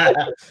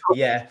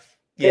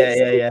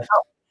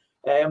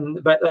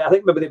 But I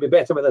think maybe they'd be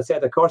better with a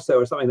Assetto Corsa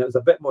or something that was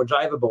a bit more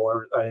drivable,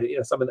 or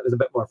something that was a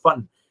bit more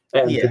fun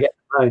to get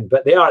around.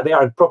 But they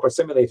are proper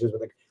simulators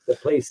with the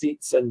play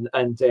seats and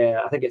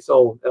I think it's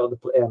all the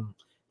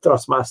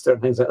Thrustmaster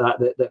and things like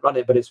that run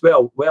it. But it's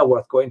well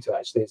worth going to,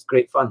 actually. It's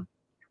great fun.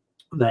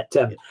 But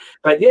so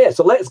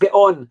let's get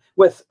on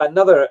with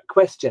another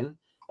question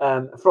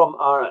from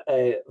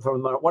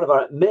one of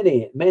our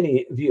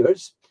many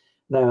viewers.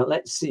 Now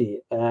let's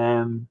see.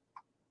 I'm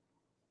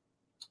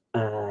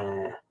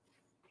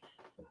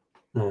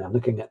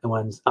looking at the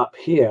ones up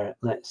here.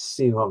 Let's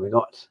see what we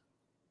got.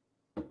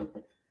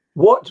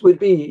 What would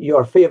be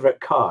your favorite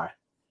car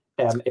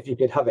if you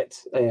could have it?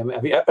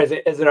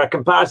 Is there a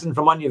comparison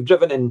from one you've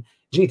driven in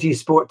GT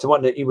Sport to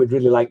one that you would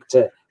really like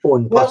to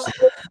own? Well,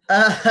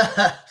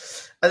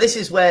 this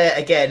is where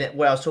I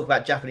was talking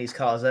about Japanese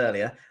cars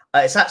earlier.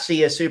 It's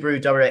actually a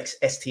Subaru WRX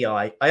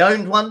STI. I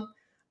owned one.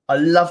 I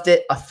loved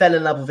it. I fell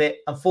in love with it.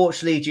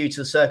 Unfortunately, due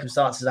to the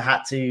circumstances, I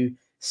had to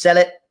sell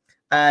it.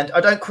 And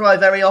I don't cry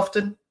very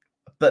often,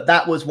 but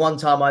that was one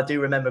time I do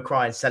remember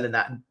crying, selling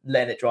that and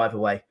letting it drive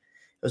away. It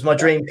was my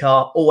dream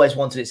car. Always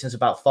wanted it since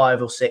about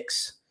 5 or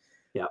 6.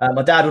 Yeah.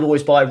 My dad would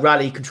always buy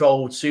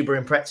rally-controlled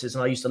Subaru Imprezas,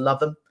 and I used to love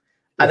them.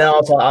 And then I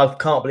was like, I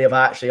can't believe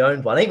I actually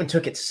owned one. I even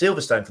took it to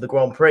Silverstone for the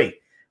Grand Prix,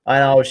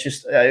 and I was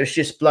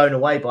just blown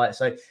away by it.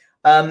 So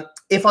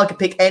if I could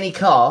pick any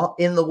car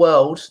in the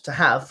world to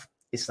have,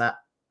 it's that.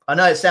 I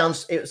know it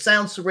sounds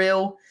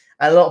surreal,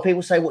 and a lot of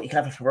people say, "What, you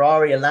can have a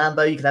Ferrari, a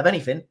Lambo, you can have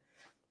anything."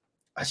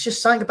 It's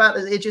just something about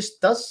it. It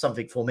just does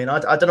something for me, and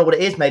I don't know what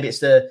it is. Maybe it's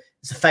the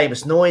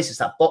famous noise. It's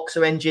that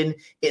boxer engine.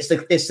 It's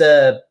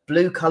the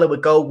blue color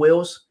with gold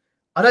wheels.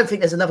 I don't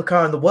think there's another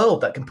car in the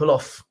world that can pull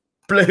off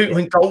blue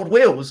and gold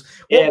wheels.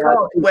 What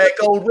car can wear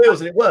gold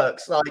wheels and it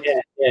works? Like,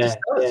 It's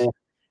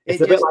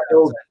a bit like the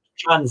old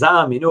Trans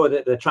Am, you know,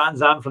 the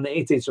Trans Am from the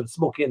 80s from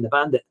Smokey and the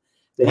Bandit.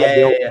 They had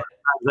the old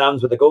Trans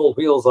Ams with the gold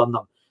wheels on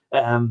them.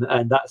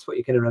 And that's what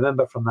you can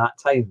remember from that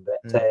time.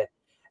 But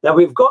now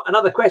we've got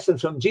another question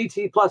from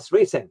GT Plus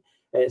Racing.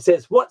 It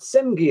says, what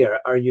sim gear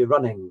are you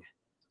running?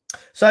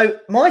 So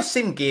my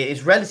sim gear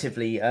is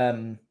relatively...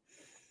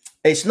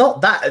 it's not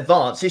that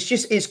advanced. It's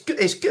just it's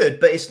good,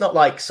 but it's not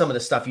like some of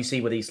the stuff you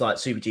see with these like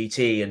Super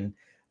GT and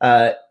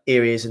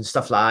areas and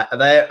stuff like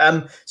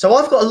that. So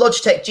I've got a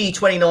Logitech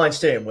G29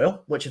 steering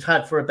wheel, which I've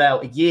had for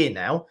about a year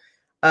now,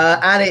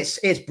 and it's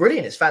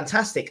brilliant. It's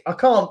fantastic. I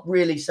can't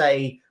really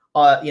say,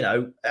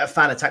 a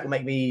fan attack will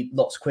make me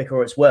lots quicker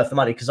or it's worth the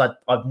money because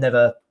I've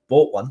never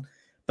bought one.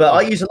 But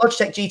I use a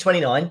Logitech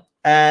G29,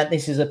 and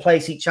this is a play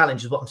seat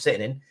challenge is what I'm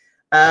sitting in.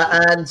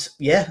 And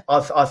yeah,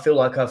 I feel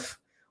like I've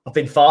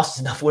been fast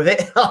enough with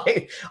it.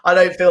 I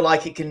don't feel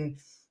like it can.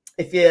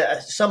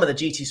 Some of the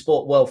GT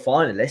Sport World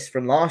finalists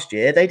from last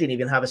year, they didn't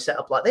even have a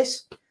setup like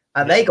this,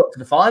 and they got to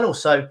the final.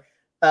 So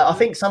I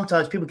think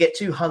sometimes people get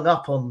too hung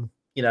up on,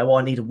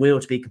 I need a wheel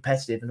to be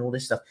competitive and all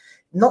this stuff.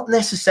 Not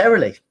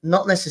necessarily.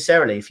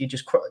 If you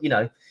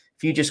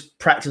just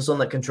practice on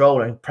the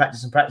controller and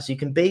practice, you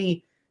can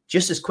be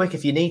just as quick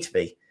if you need to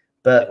be.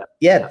 But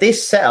yeah,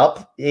 this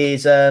setup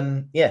is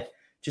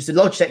just a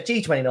Logitech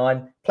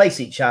G29 play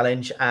seat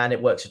challenge, and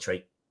it works a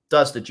treat.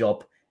 Does the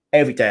job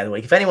every day of the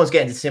week. If anyone's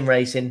getting into sim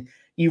racing,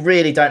 you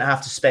really don't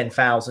have to spend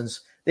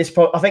thousands. I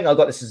think I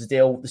got this as a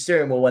deal. The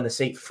steering wheel and the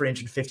seat for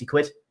 350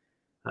 quid.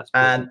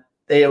 And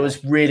it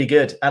was really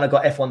good. And I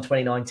got F1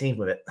 2019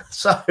 with it.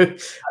 So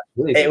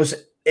really it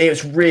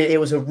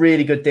was a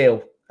really good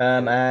deal.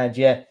 And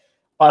yeah,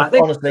 I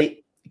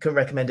honestly couldn't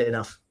recommend it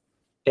enough.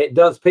 It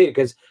does pay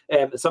because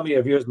some of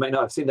your viewers might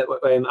not have seen that.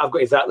 I've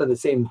got exactly the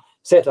same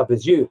setup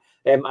as you,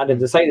 and I've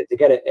decided to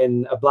get it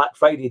in a Black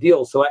Friday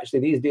deal. So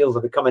actually, these deals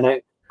will be coming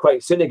out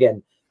quite soon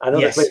again. I know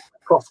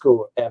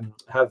Costco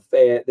have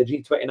the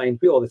G29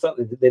 wheel.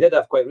 They did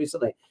have quite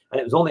recently, and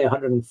it was only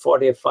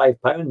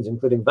 £145,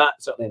 including VAT,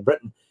 certainly in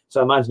Britain. So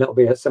I imagine it'll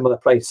be a similar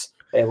price,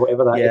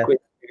 whatever that equates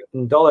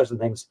in dollars and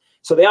things.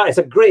 So it's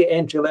a great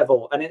entry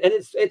level, and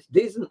it's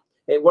decent.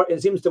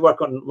 It seems to work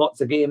on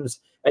lots of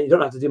games, and you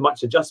don't have to do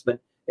much adjustment.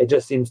 It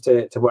just seems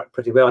to work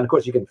pretty well. And of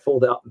course, you can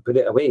fold it up and put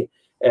it away,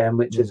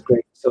 which is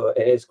great. So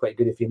it is quite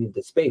good if you need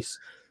the space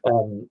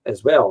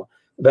as well.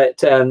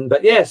 But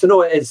yeah, so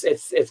no,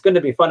 it's going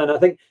to be fun. And I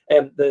think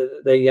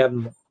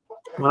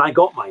when I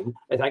got mine,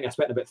 I think I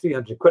spent about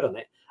 300 quid on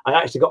it. I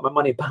actually got my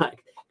money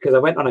back because I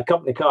went on a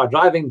company car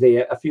driving day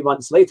a few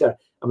months later,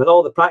 and with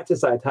all the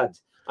practice I'd had,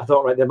 I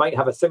thought, right, they might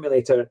have a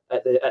simulator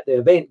at the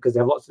event because they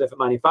have lots of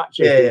different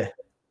manufacturers.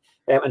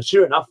 Yeah. And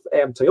sure enough,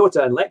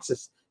 Toyota and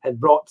Lexus had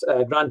brought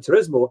Gran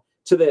Turismo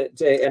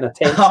in a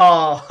tent.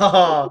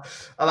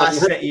 That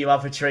set you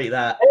up a treat.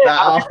 The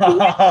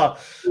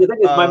thing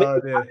is, my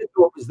mate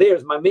was there.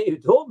 Is my mate who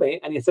told me,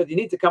 and he said you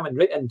need to come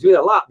and do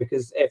the lap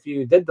because if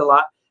you did the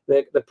lap,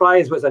 the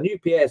prize was a new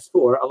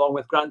PS4 along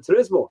with Gran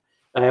Turismo.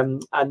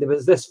 And there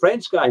was this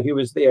French guy who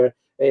was there.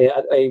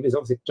 He was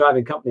obviously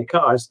driving company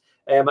cars,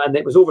 and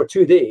it was over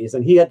 2 days,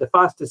 and he had the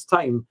fastest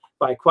time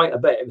by quite a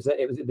bit.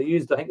 They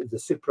used, I think it was the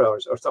Supra or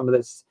some of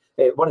this,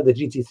 one of the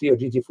GT3 or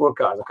GT4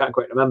 cars, I can't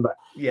quite remember.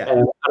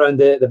 Around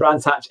the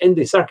Brands Hatch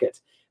Indy circuit.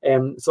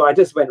 So I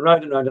just went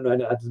round and round and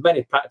round. I had as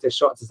many practice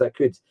shots as I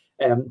could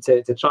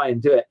to try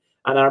and do it.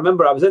 And I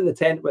remember I was in the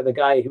tent with a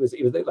guy who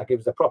looked like he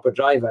was a proper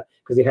driver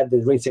because he had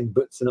the racing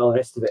boots and all the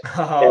rest of it.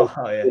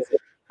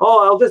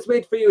 I'll just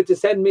wait for you to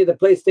send me the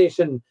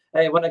PlayStation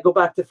when I go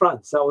back to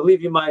France. I will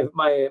leave you my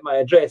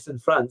address in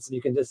France, and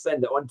you can just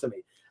send it on to me.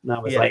 And I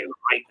was like,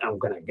 right, I'm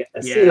going to get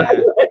this. Yeah.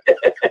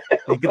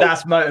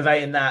 That's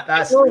motivating.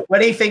 That's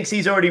when he thinks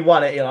he's already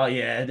won it. You're like,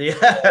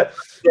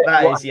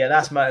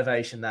 that's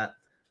motivation. That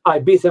I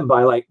beat him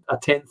by like a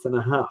tenth and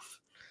a half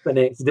the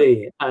next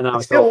day, and I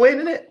was still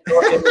winning it.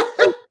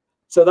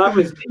 So that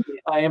was me.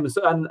 And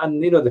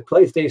the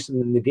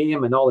PlayStation and the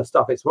game and all this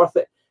stuff, it's worth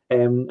it.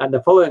 And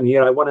the following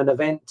year, I won an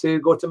event to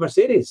go to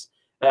Mercedes,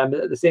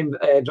 the same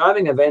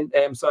driving event.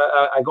 So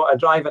I got a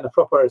drive in a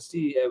proper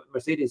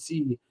Mercedes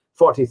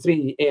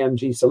C43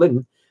 AMG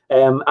saloon,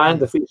 and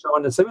the free show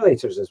on the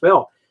simulators as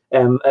well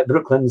at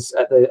Brooklands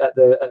at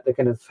the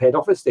kind of head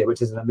office there,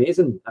 which is an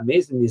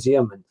amazing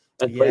museum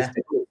and place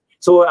to go.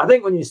 So I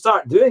think when you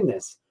start doing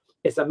this,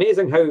 it's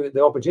amazing how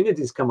the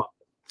opportunities come up.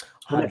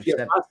 And if you're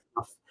fast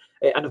enough,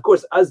 and of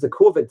course, as the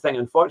COVID thing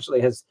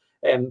unfortunately has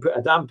put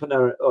a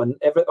dampener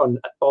on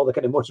all the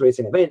kind of motor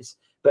racing events.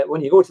 But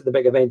when you go to the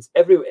big events,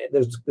 everywhere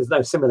there's now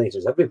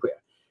simulators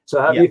everywhere.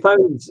 So have you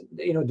found,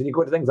 did you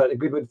go to things like the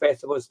Goodwood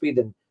Festival of Speed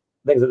and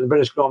things like the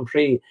British Grand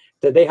Prix?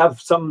 Did they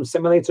have some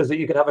simulators that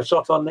you could have a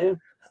shot on there?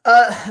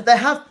 There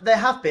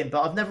have been,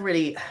 but I've never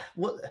really.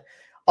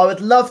 I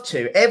would love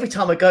to. Every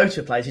time I go to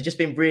a place, I've just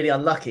been really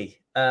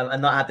unlucky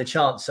and not had the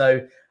chance.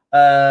 So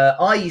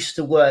I used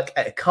to work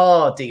at a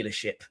car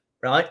dealership.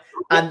 Right.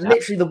 And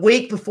literally the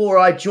week before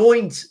I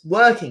joined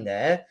working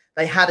there,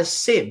 they had a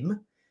sim,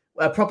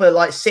 a proper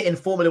like sitting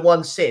Formula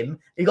One sim.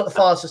 You got the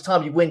fastest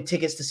time, you win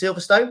tickets to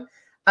Silverstone.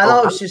 And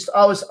I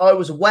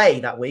was away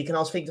that week, and I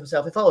was thinking to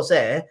myself, if I was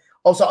there,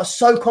 I was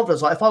so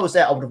confident. Like if I was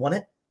there, I would have won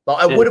it.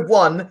 Like I would have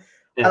won.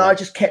 And I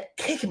just kept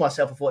kicking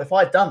myself. I thought if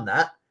I'd done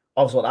that,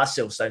 I was like, that's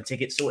Silverstone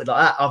ticket sorted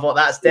like that. I thought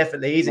that's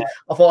definitely easy.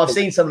 I thought I've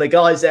seen some of the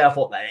guys there. I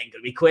thought they ain't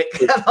gonna be quick.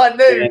 And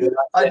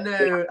I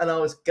knew, and I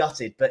was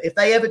gutted. But if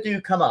they ever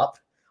do come up,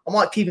 I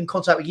might keep in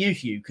contact with you,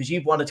 Hugh, because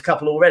you've won a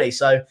couple already.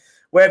 So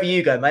wherever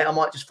you go, mate, I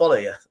might just follow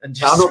you and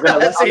just see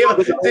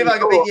if I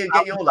can beat you and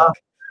get your luck.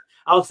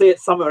 I'll say it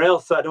somewhere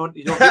else, so I don't.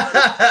 You don't.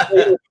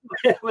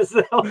 It was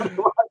the only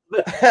one.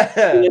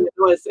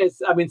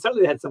 I mean,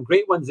 certainly they had some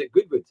great ones at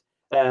Goodwood.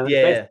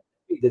 Yeah.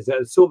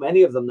 There's so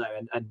many of them now,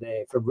 and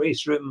from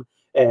Race Room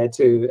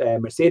to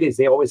Mercedes,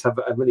 they always have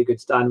a really good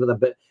stand with them.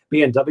 But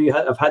B&W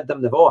have had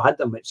them; they've all had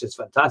them, which is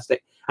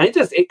fantastic. And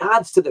it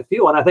adds to the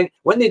feel. And I think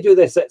when they do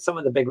this at some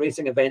of the big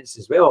racing events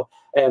as well,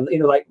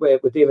 like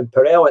with David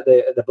Perel at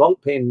the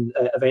Blancpain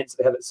events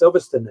they have at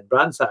Silverstone and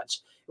Brands Hatch,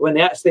 when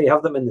they actually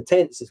have them in the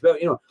tents as well,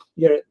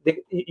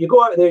 you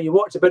go out there, you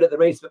watch a bit of the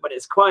race, but when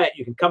it's quiet,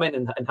 you can come in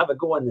and have a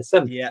go on the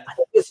sim. Yeah,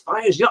 it just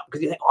fires you up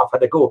because you think, oh, I've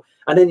had a go.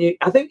 And then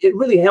I think it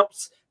really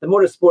helps the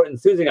motorsport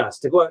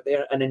enthusiast to go out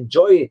there and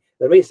enjoy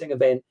the racing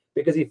event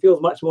because he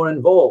feels much more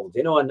involved,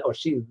 or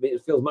she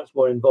feels much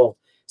more involved.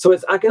 So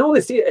I can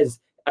only see it as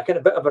a kind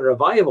of bit of a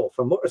revival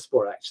for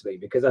motorsport, actually,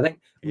 because I think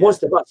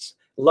most of us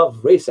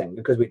love racing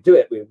because we do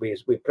it.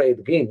 We play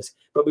the games,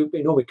 but we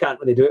know we can't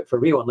really do it for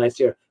real unless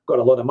you've got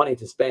a lot of money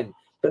to spend.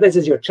 But this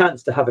is your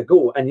chance to have a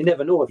go, and you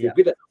never know if you're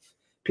good enough.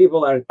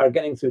 People are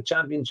getting through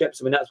championships.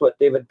 I mean, that's what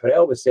David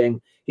Perel was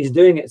saying. He's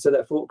doing it so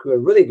that folk who are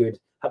really good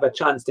have a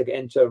chance to get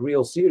into a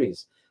real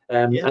series.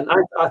 And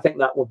I think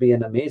that would be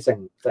an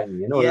amazing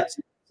thing. That's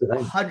the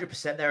thing.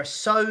 100%. There are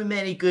so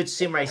many good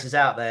sim racers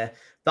out there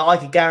that I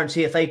could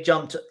guarantee if they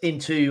jumped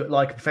into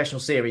like a professional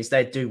series,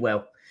 they'd do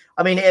well.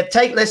 I mean,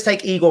 let's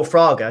take Igor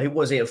Fraga, who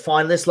was a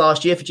finalist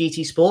last year for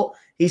GT Sport.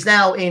 He's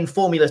now in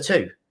Formula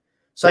 2.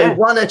 So he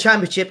won a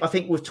championship, I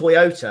think, with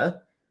Toyota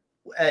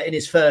in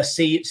his first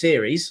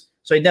series.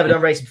 So he'd never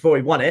done racing before,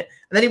 he won it.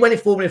 And then he went in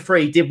Formula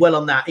 3, did well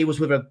on that. He was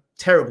with a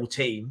terrible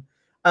team.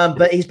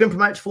 But he's been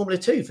promoted to Formula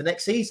 2 for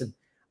next season.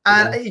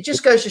 And it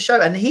just goes to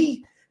show. And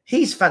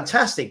he's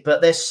fantastic.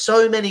 But there's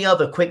so many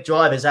other quick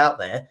drivers out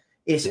there.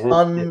 It's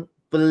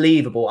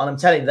unbelievable. And I'm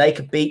telling you, they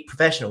could beat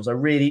professionals. I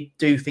really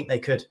do think they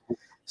could.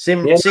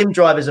 Sim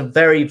drivers are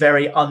very,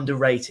 very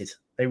underrated.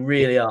 They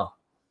really are.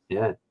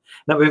 Yeah.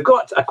 Now, we've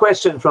got a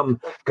question from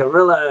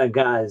Gorilla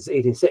Gaz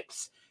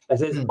 86. It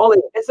says, Ollie,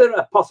 is there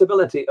a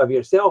possibility of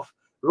yourself,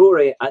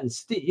 Rory and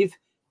Steve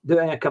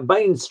doing a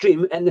combined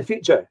stream in the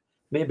future?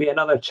 Maybe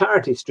another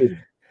charity stream?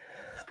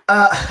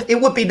 It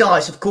would be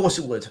nice. Of course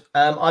it would.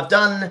 I've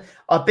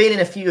been in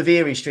a few of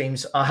Erie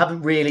streams. I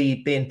haven't really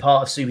been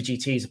part of Super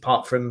GTs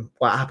apart from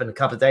what happened a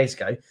couple of days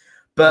ago.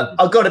 But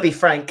I've got to be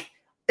frank.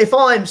 If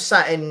I'm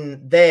sat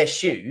in their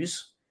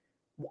shoes,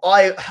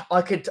 I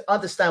could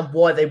understand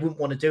why they wouldn't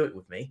want to do it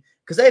with me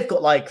because they've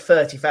got like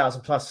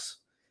 30,000 plus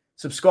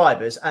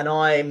subscribers and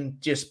I'm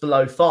just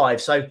below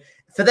 5. So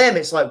for them,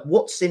 it's like,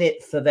 what's in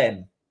it for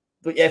them?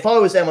 But yeah, if I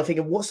was them, I'm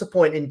thinking, what's the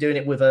point in doing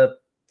it with a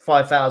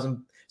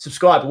 5,000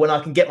 subscriber when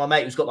I can get my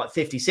mate who's got like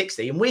 50,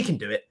 60 and we can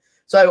do it.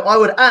 So I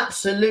would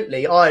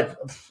absolutely, I'd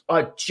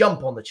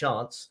jump on the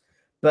chance.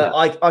 But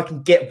I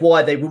can get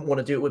why they wouldn't want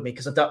to do it with me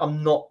because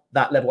I'm not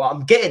that level.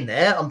 I'm getting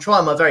there. I'm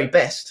trying my very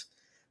best.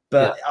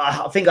 But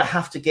I think I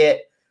have to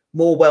get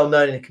more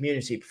well-known in the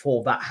community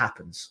before that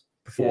happens.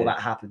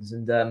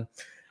 And the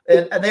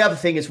other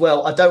thing as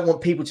well, I don't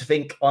want people to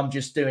think I'm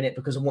just doing it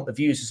because I want the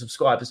views and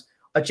subscribers.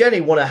 I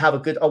generally want to have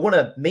I want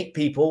to meet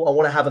people. I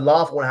want to have a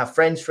laugh. I want to have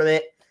friends from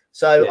it.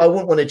 So I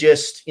wouldn't want to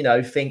just,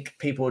 think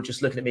people are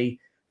just looking at me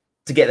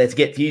to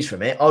get views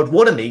from it. I would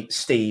want to meet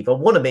Steve. I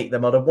want to meet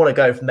them. I'd want to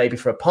go maybe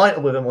for a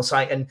pint with them or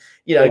something and,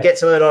 get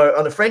someone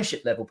on a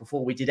friendship level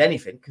before we did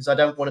anything because I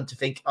don't want them to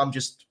think I'm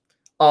just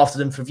after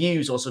them for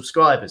views or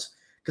subscribers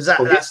because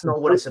that's not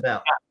what it's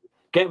about.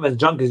 Get them as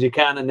drunk as you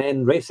can and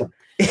then race them.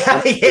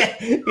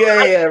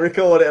 Yeah.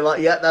 Record it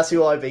like, that's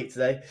who I beat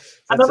today.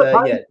 But, another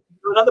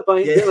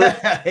pint.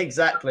 Yeah,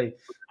 exactly.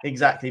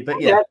 But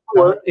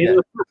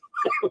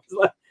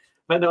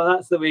But no,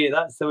 that's the way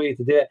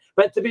to do it.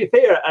 But to be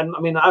fair, and I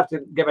mean, I have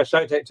to give a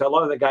shout out to a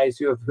lot of the guys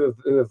who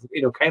have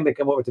kindly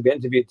come over to be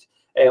interviewed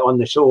on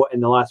the show in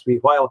the last wee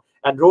while.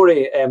 And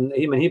Rory,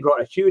 he brought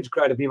a huge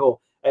crowd of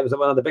people. It was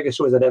one of the biggest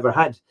shows I'd ever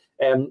had.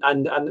 And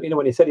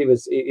when he said he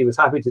was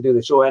happy to do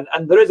the show, and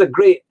there is a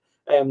great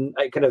they're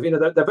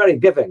very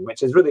giving,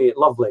 which is really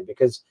lovely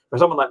because for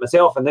someone like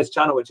myself and this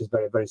channel, which is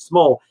very, very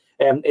small,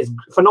 it's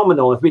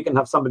phenomenal if we can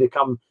have somebody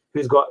come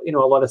who's got a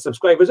lot of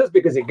subscribers. That's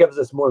because it gives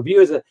us more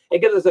views. It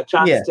gives us a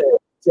chance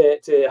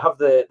to have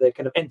the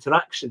kind of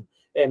interaction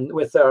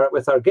with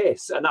our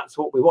guests, and that's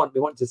what we want.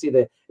 We want to see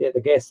the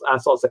guests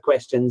ask lots of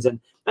questions, and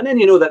then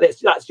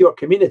that's your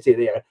community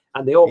there,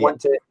 and they all want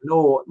to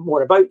know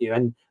more about you.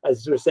 And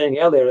as we were saying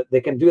earlier,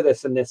 they can do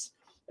this in this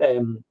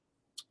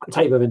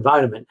type of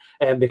environment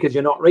because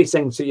you're not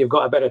racing, so you've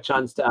got a better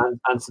chance to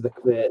answer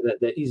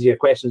the easier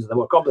questions and the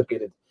more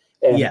complicated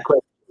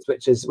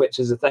questions, which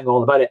is the thing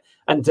all about it.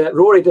 And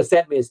Rory just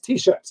sent me his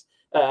t-shirt.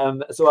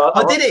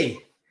 Did he?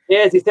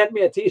 Yes, he sent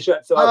me a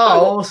t-shirt. So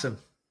awesome.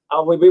 I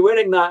will be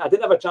wearing that. I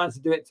didn't have a chance to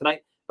do it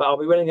tonight, but I'll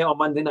be wearing it on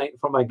Monday night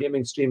for my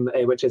gaming stream,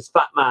 which is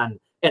Fat Man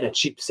in a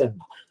Cheap Sim.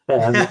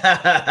 But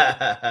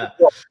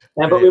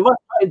we must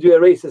try and do a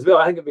race as well.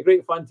 I think it'd be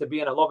great fun to be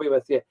in a lobby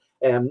with you.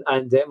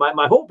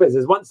 My hope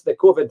is once the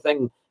COVID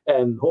thing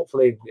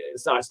hopefully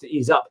starts to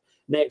ease up,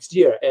 next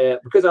year.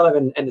 Because I live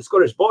in the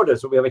Scottish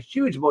borders, so we have a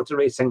huge motor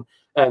racing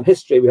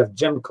history. We have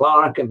Jim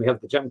Clark, and we have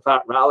the Jim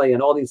Clark Rally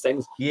and all these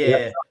things.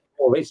 Yeah.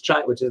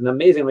 Racetrack, which is an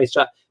amazing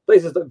racetrack.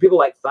 Places that people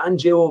like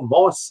Fangio,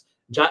 Moss,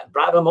 Jack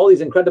Brabham, all these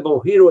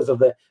incredible heroes of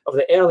the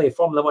early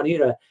Formula One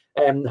era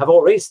have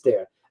all raced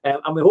there.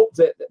 And we hope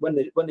that when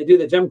they do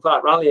the Jim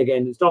Clark Rally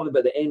again, it's probably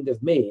about the end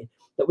of May,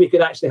 that we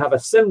could actually have a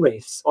sim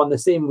race on the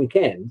same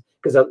weekend,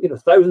 because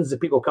thousands of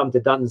people come to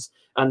Duns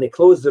and they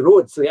close the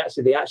road, so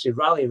they actually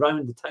rally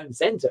around the town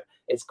centre.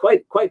 It's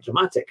quite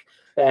dramatic.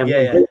 Great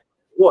to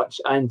watch.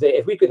 And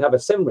if we could have a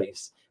sim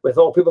race with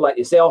all people like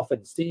yourself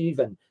and Steve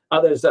and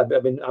others, I've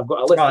got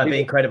a list. It'd be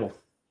incredible.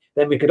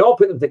 Then we could all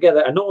put them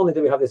together, and not only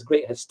do we have this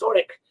great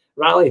historic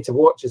rally to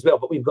watch as well,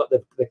 but we've got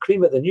the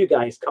cream of the new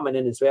guys coming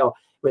in as well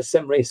with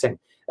sim racing.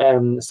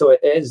 So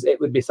it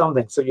would be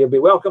something. So you'll be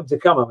welcome to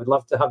come. I would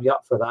love to have you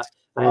up for that.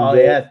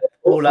 And,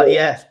 all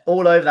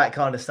over that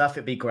kind of stuff.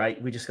 It'd be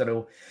great. We just got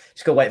to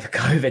wait for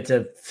COVID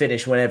to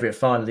finish whenever it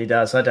finally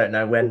does. I don't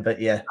know when, but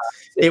yeah,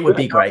 it would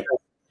be great.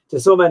 To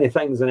so many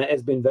things, and it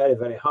has been very,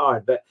 very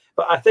hard. But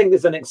I think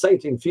there's an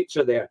exciting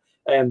future there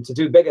to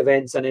do big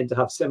events and then to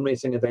have sim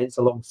racing events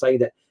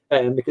alongside it,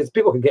 because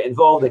people can get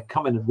involved and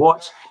come in and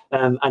watch,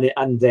 and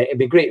it'd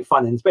be great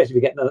fun, and especially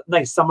if you get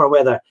nice summer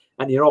weather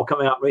and you're all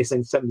coming up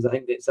racing sims. I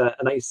think it's a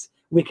nice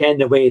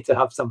weekend away to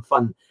have some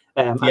fun,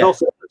 and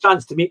also a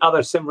chance to meet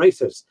other sim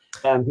racers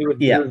who would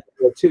be there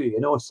too.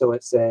 So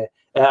it's I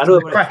know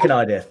it's a cracking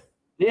idea.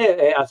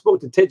 Yeah, I spoke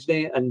to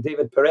Tidney and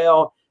David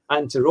Perel,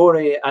 and to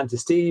Rory and to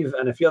Steve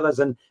and a few others,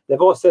 and they've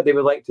all said they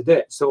would like to do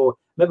it. So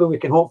maybe we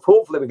can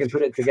hopefully we can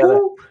put it together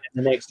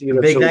in the next year.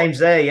 Big names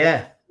there,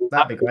 yeah,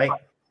 that'd be great.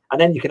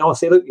 And then you can all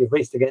say, look, you've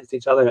raced against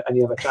each other, and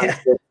you have a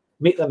chance to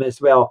meet them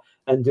as well.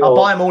 And I'll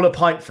buy them all a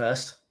pint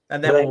first,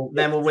 and then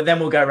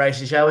we'll go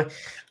racing, shall we?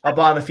 I'll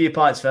buy them a few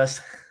pints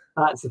first.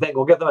 That's the thing.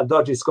 We'll give them a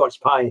dodgy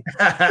Scotch pie.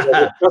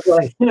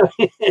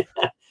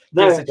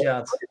 Now,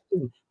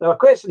 a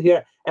question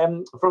here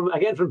from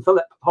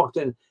Philip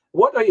Hockton.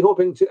 What are you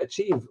hoping to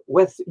achieve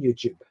with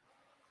YouTube?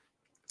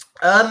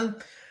 The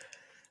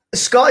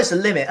sky's the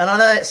limit. And I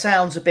know it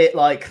sounds a bit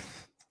like,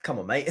 come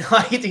on, mate,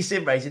 I can do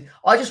sim racing.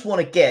 I just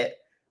want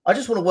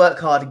to work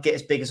hard and get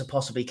as big as I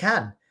possibly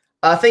can.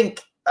 I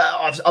think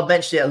I've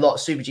mentioned it a lot,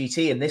 Super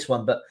GT in this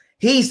one, but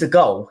he's the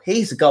goal.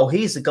 He's the goal.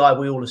 He's the guy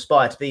we all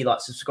aspire to be, like,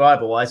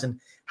 subscriber-wise,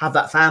 and have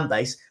that fan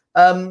base.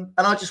 And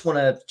I just want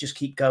to just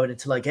keep going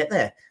until I get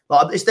there.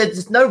 Like,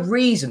 there's no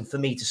reason for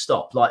me to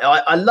stop. Like,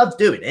 I love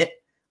doing it.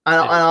 And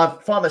I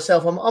find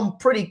myself, I'm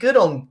pretty good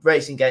on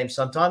racing games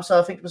sometimes. So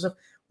I think to myself,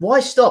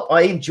 why stop?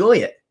 I enjoy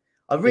it.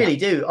 I really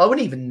do. I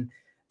wouldn't even,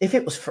 if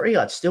it was free,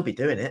 I'd still be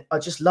doing it. I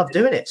just love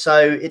doing it.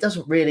 So it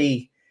doesn't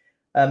really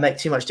make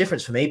too much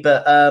difference for me.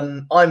 But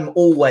I'm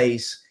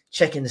always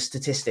checking the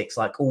statistics,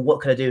 like, oh,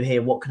 what can I do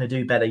here? What can I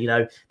do better?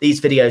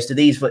 These videos, do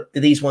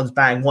these ones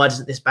bang? Why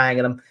doesn't this bang?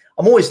 And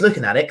I'm always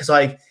looking at it, because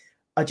I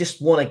just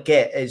want to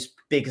get as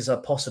big as I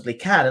possibly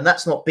can. And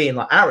that's not being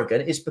like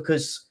arrogant. It's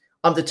because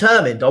I'm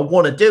determined. I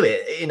want to do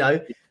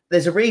it.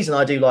 There's a reason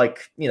I do, I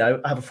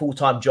have a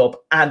full-time job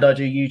and I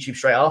do YouTube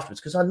straight afterwards,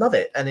 because I love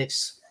it. And I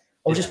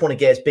just want to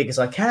get as big as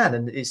I can.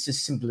 And it's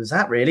as simple as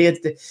that, really.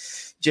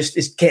 It's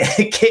get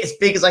as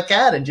big as I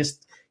can and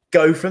just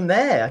go from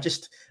there.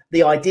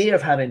 The idea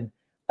of having,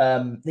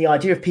 the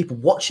idea of people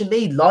watching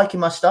me,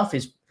 liking my stuff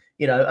is,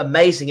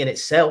 amazing in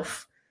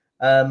itself.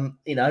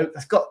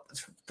 I've got,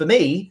 for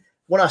me,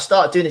 when I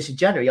started doing this in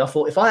January, I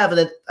thought if I have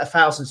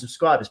 1,000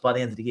 subscribers by the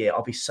end of the year,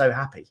 I'll be so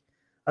happy.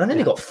 And I've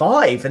only got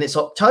 5, and it's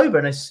October,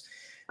 and it's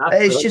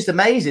just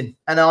amazing.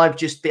 And I'd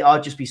just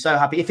be so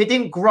happy. If it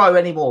didn't grow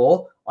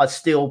anymore, I'd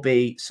still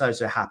be so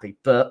happy.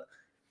 But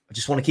I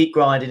just want to keep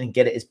grinding and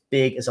get it as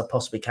big as I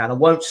possibly can. I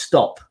won't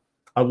stop.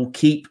 I will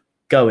keep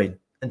going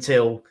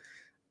until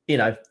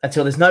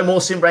there's no more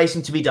sim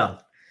racing to be done.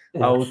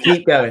 I will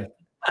keep going.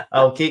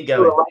 I'll keep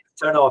going.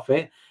 Turn off,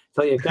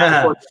 so you can't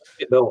afford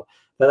it though.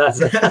 But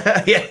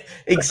that's yeah,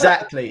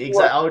 exactly.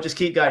 I'll just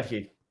keep going for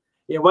you.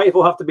 Your wife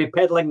will have to be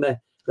peddling the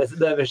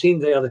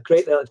machines there, to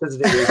create the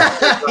electricity.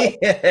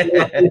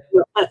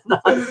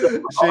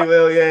 She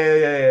will,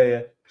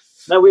 yeah.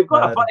 Now we've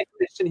got a funny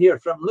question here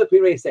from Loopy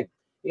Racing.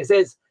 He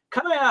says,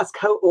 "Can I ask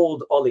how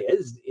old Ollie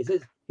is?" He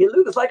says he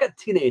looks like a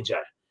teenager.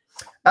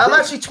 I'm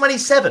actually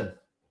 27.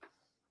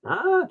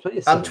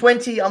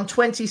 27. I'm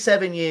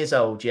 27 years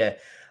old. Yeah.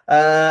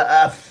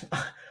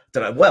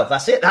 Don't know. Well,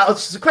 that's it. That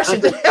was the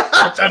question.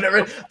 I don't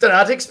know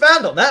how to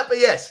expand on that, but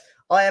yes,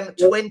 I am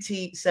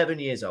 27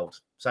 years old.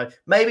 So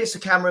maybe it's the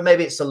camera,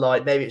 maybe it's the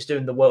light, maybe it's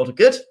doing the world a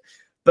good.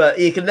 But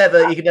you can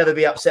never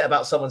be upset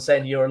about someone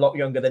saying you're a lot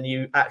younger than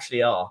you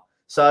actually are.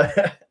 So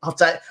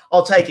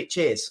I'll take it.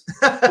 Cheers.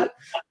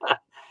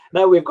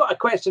 Now we've got a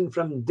question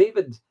from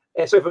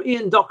from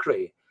Ian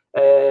Dockery.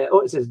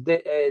 It says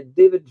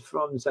David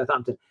from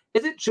Southampton.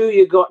 Is it true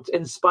you got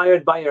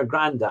inspired by your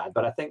granddad?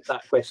 But I think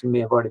that question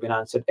may have already been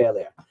answered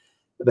earlier.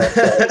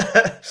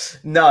 But,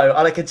 no,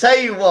 and I can tell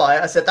you why.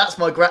 I said that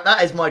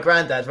is my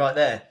granddad right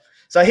there.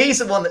 So he's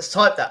the one that's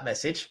typed that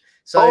message.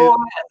 So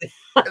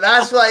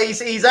that's why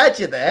he's had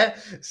you there.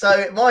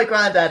 So my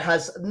granddad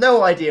has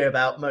no idea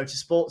about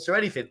motorsports or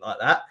anything like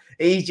that.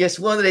 He just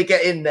wanted to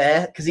get in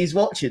there because he's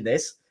watching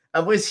this,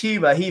 and with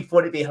humour, he thought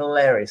it'd be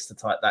hilarious to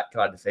type that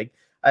kind of thing.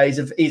 He's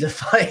a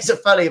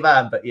funny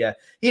man, but yeah,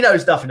 he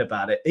knows nothing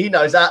about it. He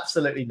knows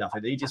absolutely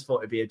nothing. He just thought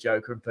it'd be a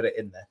joker and put it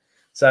in there.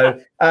 So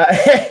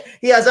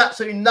he has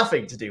absolutely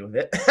nothing to do with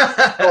it.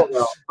 Oh,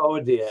 no. Oh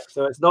dear.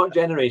 So it's not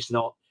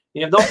generational.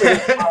 You have not been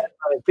inspired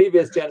by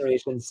previous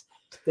generations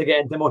to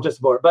get into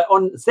motorsport. But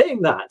on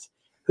saying that,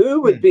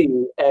 who would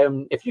be,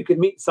 if you could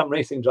meet some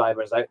racing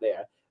drivers out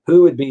there,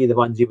 who would be the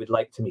ones you would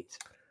like to meet?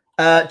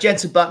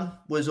 Jenson Button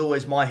was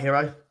always my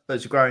hero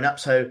as growing up.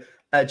 So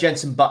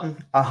Jenson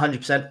Button,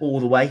 100% all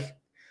the way.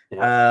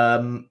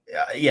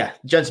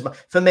 Jenson.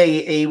 For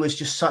me, he was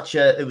just such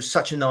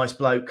a nice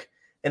bloke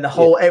in the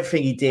whole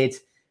everything he did,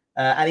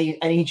 and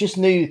he just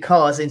knew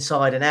cars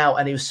inside and out,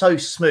 and he was so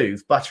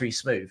smooth, buttery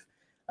smooth.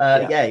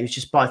 He was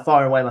just by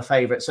far and away my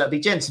favourite. So it'd be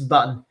Jenson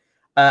Button,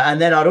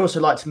 and then I'd also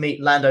like to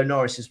meet Lando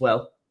Norris as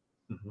well,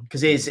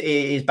 because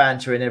his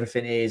banter and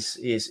everything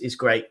is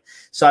great.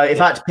 So if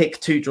I had to pick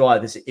two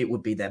drivers, it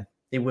would be them.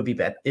 It would be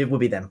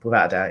them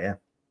without a doubt. Yeah.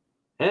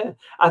 Yeah,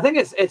 I think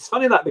it's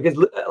funny that because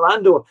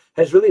Lando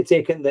has really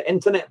taken the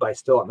internet by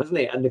storm, hasn't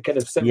he? And the kind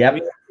of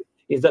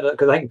he's done it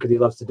because he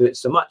loves to do it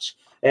so much.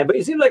 But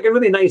he seems like a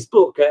really nice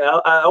bloke.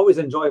 I always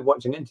enjoy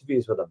watching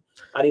interviews with him,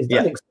 and he's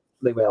done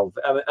extremely well.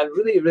 I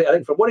really, I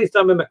think for what he's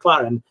done with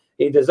McLaren,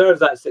 he deserves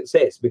that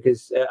success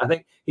because I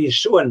think he's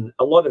shown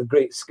a lot of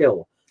great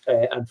skill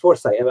and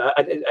foresight.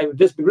 It would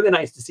just be really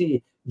nice to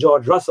see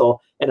George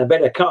Russell in a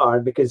better car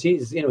because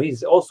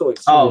he's also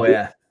extremely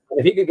good.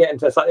 If he could get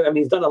into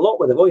he's done a lot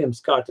with the Williams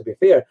car, to be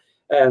fair.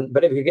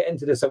 But if he could get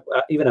into this,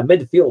 even a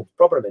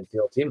proper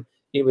midfield team,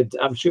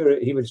 I'm sure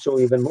he would show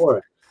even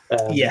more.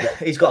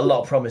 He's got a lot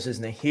of promise,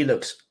 isn't he? He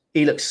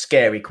looks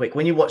scary quick.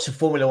 When you watch the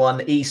Formula One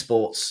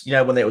esports,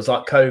 when it was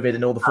like COVID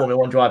and all the Formula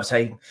One drivers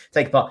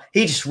take part,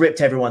 he just ripped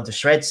everyone to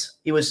shreds.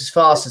 He was as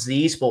fast as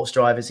the esports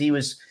drivers. He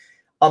was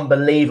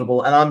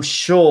unbelievable. And I'm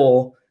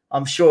sure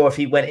if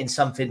he went in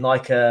something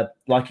like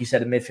you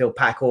said, a midfield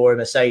pack or a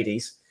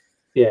Mercedes,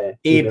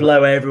 he'd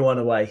blow everyone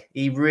away.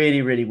 He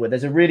really, really would.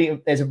 There's a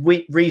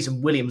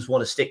reason Williams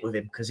want to stick with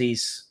him because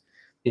he's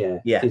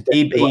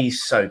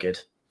so good.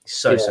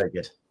 So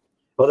good.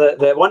 Well,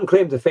 the one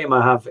claim to fame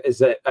I have is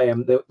that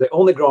the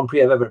only Grand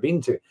Prix I've ever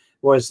been to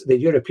was the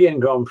European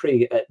Grand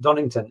Prix at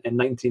Donington in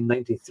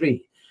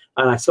 1993,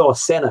 and I saw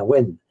Senna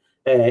win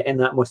in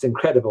that most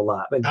incredible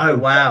lap.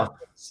 Wow!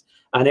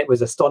 And it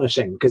was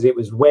astonishing because it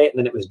was wet and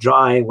then it was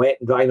dry. And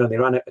they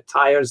ran out of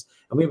tyres,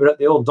 and we were at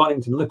the old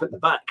Donington Loop at the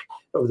back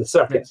of the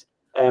circuit.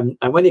 And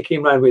when he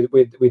came round,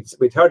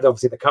 we'd heard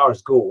obviously the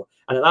cars go,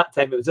 and at that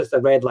time it was just a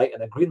red light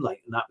and a green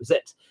light, and that was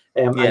it.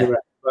 And we were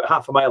about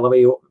half a mile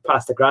away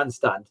past the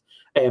grandstand,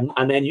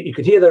 and then you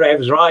could hear the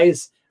revs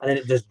rise, and then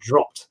it just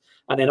dropped,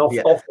 and then off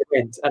they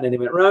went, and then he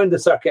went round the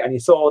circuit, and you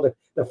saw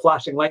the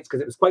flashing lights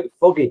because it was quite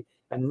foggy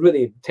and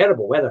really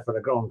terrible weather for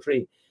a Grand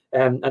Prix.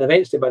 And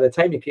eventually, by the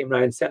time he came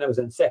round, Senna was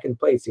in second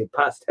place. He had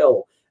passed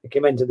Hill, he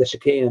came into the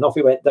chicane, and off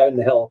he went down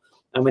the hill.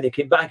 And when he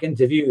came back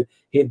into view,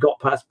 he had got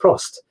past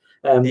Prost,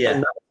 and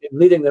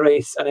leading the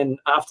race. And then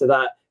after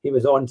that, he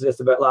was on to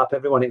just about lap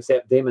everyone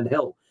except Damon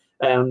Hill.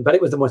 But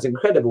it was the most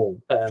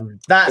incredible.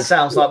 That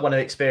sounds like one to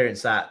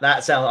experience that.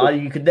 That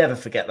sounds you could never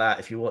forget that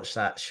if you watch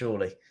that.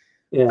 Surely,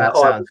 that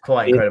sounds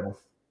quite incredible.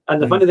 And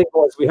the funny thing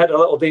was, we had our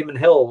little Damon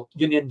Hill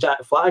Union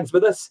Jack flags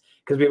with us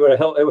because we were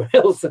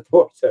Hill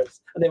supporters,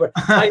 and they were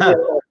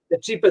the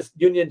cheapest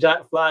Union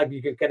Jack flag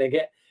you could kind of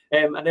get.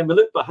 And then we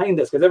looked behind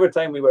us because every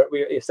time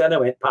if Senna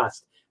went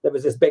past, there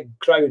was this big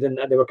crowd, and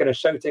they were kind of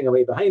shouting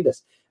away behind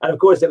us. And of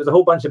course, there was a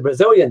whole bunch of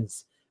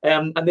Brazilians,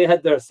 and they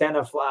had their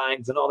Senna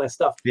flags and all this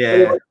stuff. Yeah,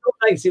 and they were so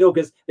nice,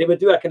 because they would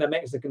do a kind of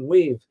Mexican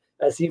wave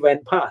as he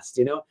went past,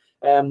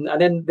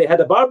 And then they had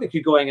a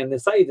barbecue going on the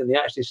side, and they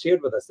actually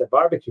shared with us their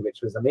barbecue, which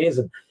was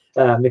amazing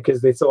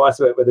because they saw us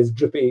with his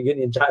droopy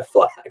Union Jack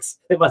flags.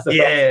 They must have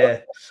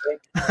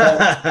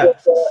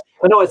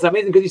I know it's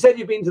amazing because you said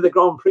you've been to the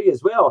Grand Prix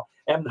as well.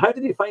 How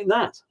did you find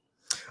that?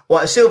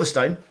 What, at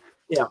Silverstone?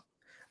 Yeah.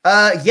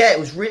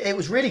 It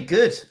was really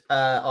good.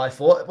 I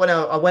thought when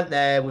I went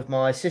there with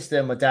my sister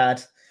and my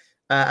dad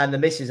and the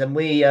missus, and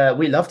we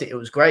loved it. It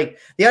was great.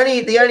 The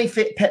only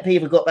pet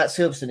peeve I got about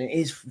Silverstone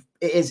it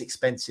is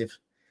expensive.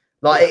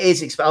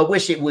 It is. I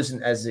wish it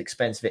wasn't as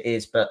expensive. It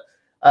is, but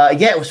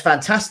it was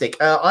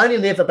fantastic. I only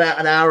live about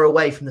an hour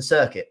away from the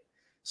circuit,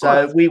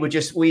 so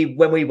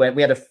when we went,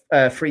 we had a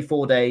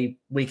 3-4 day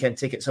weekend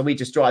ticket, so we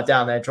just drive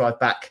down there, drive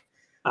back,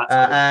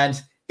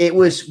 and it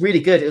was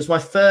really good. It was my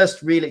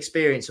first real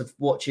experience of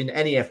watching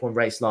any F1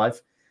 race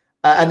live,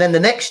 and then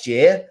the next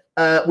year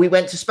we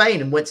went to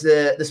Spain and went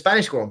to the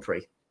Spanish Grand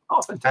Prix.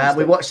 Oh, fantastic! And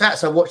we watched that.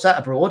 So I watched that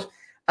abroad,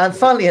 and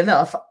funnily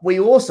enough, we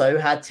also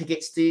had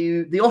tickets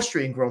to the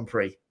Austrian Grand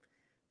Prix.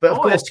 But of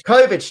course,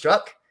 COVID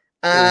struck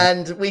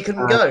and we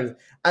couldn't go.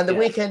 And the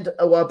weekend,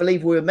 I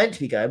believe we were meant to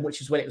be going, which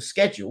is when it was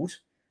scheduled,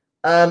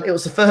 it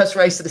was the first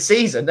race of the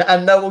season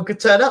and no one could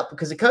turn up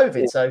because of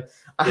COVID. So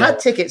I had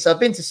tickets. I've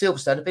been to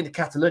Silverstone, I've been to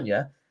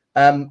Catalonia,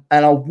 and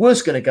I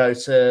was going to go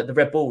to the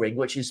Red Bull Ring,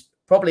 which is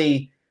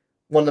probably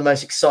one of the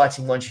most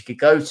exciting ones you could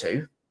go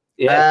to.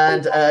 Yeah.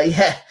 And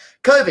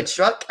COVID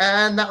struck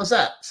and that was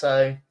that.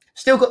 So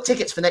still got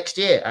tickets for next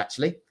year,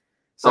 actually.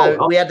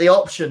 So we had the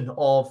option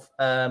of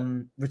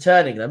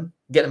returning them,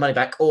 getting the money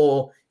back,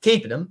 or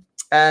keeping them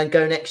and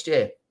go next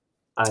year.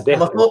 And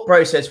my thought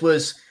process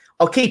was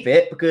I'll keep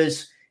it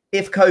because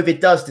if COVID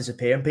does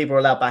disappear and people are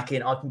allowed back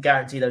in, I can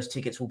guarantee those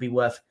tickets will be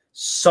worth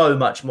so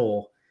much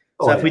more.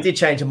 So if we did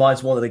change our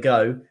minds, wanted to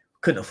go,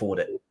 couldn't afford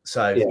it.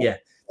 So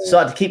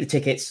decided to keep the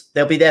tickets.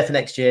 They'll be there for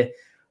next year.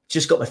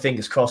 Just got my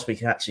fingers crossed we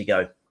can actually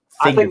go.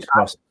 Fingers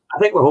crossed. I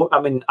think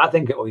I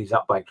think it will ease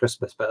up by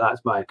Christmas, but that's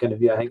my kind of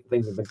view. I think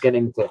things are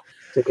beginning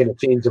to kind of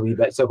change a wee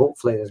bit. So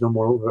hopefully there's no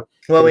more over.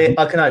 Well,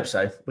 I can hope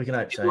so. We can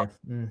hope so.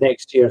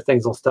 Next year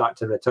things will start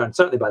to return.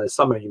 Certainly by the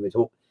summer, you would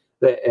hope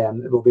that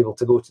we'll be able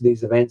to go to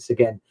these events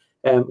again,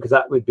 because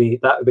that would be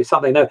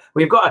something. Now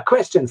we've got a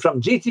question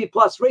from GT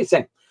Plus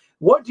Racing.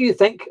 What do you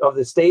think of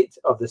the state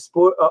of the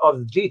sport of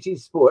GT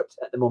sport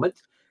at the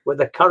moment with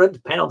the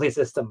current penalty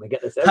system? We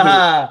get this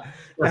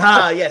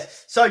every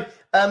yes. So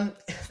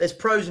there's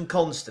pros and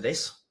cons to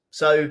this.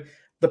 So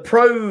the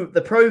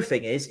pro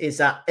thing is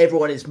that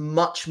everyone is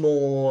much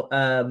more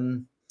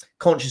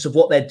conscious of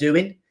what they're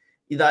doing.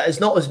 There's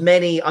not as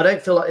many. I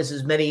don't feel like there's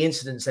as many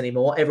incidents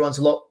anymore. Everyone's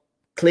a lot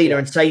cleaner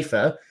and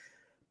safer.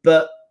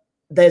 But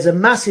there's a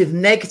massive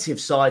negative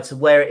side to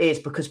where it is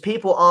because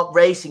people aren't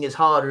racing as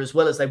hard or as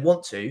well as they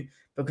want to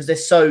because they're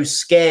so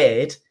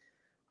scared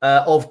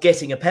of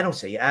getting a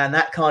penalty. And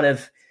that kind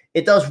of,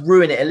 it does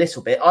ruin it a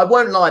little bit. I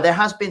won't lie, there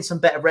has been some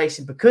better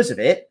racing because of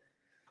it.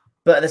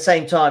 But at the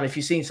same time, if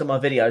you've seen some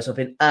of my videos, I've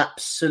been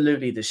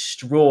absolutely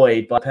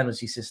destroyed by the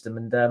penalty system.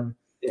 And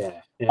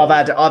I've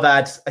had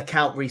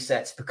account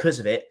resets because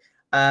of it.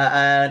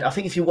 And I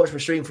think if you watch my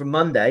stream from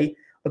Monday,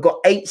 I've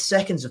got 8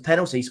 seconds of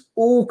penalties,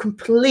 all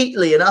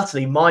completely and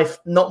utterly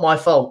not my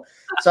fault.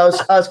 So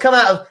I come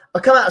out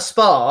of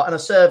Spa and I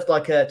served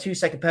like a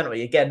 2-second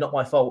penalty. Again, not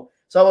my fault.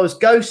 So I was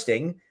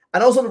ghosting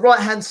and I was on the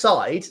right-hand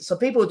side. So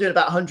people were doing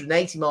about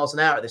 180 miles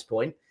an hour at this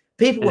point.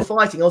 People were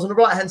fighting. I was on the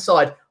right-hand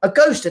side. I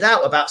ghosted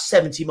out about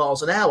 70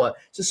 miles an hour.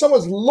 So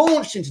someone's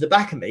launched into the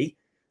back of me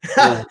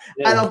and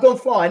I've gone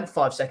flying,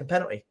 5-second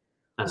penalty.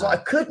 So I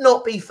could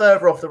not be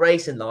further off the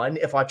racing line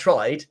if I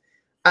tried.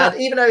 And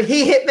even though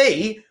he hit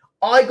me,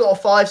 I got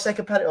a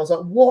 5-second penalty. I was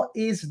like, what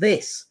is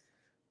this?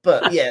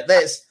 But yeah,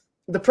 there's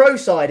the pro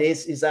side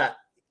is that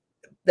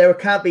there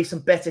can be some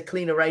better,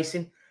 cleaner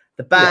racing.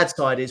 The bad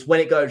side is when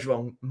it goes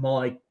wrong,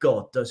 my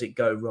God, does it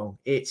go wrong?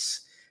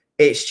 It's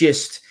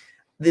just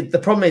the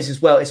problem is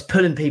as well, it's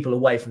pulling people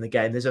away from the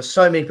game. There's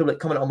so many people that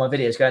comment on my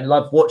videos going,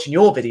 love watching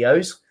your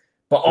videos,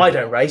 but I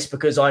don't race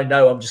because I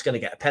know I'm just going to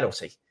get a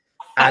penalty.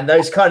 And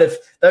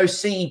those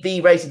C,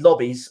 B rated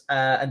lobbies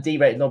and D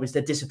rated lobbies,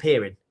 they're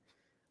disappearing.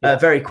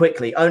 Very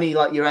quickly. Only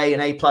like your A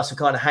and A plus are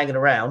kind of hanging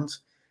around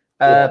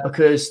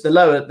because the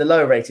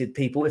lower rated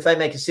people, if they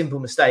make a simple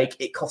mistake,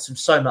 it costs them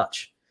so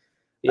much.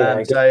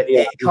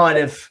 It kind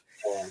of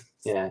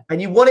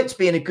and you want it to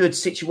be in a good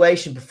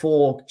situation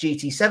before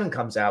GT7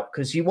 comes out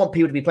because you want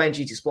people to be playing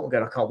GT Sport and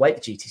going, I can't wait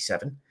for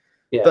GT7.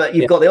 But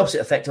you've got the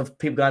opposite effect of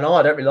people going, oh,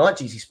 I don't really like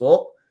GT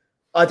Sport.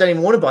 I don't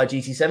even want to buy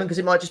GT7 because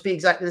it might just be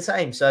exactly the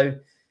same. So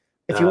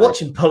if you're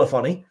watching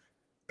Polyphony,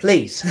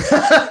 please,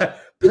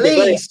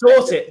 please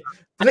sort it.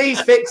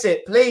 Please fix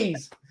it,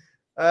 please.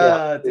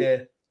 Oh,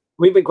 dear.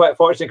 We've been quite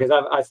fortunate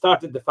because I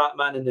started the Fat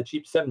Man in the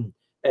Cheap Sim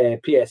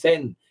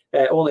PSN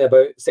only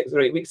about 6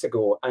 or 8 weeks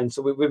ago. And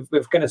so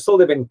we've kind of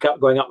slowly been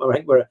going up. I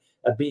think we're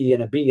a B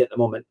and a B at the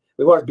moment.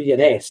 We were B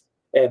and S,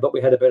 but we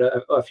had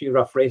a few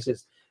rough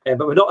races.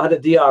 But we've not had a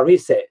DR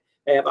reset.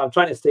 I'm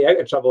trying to stay out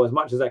of trouble as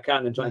much as I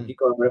can and try and keep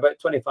going. We're about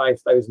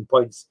 25,000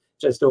 points,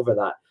 just over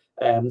that.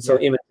 Aiming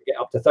to get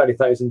up to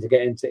 30,000 to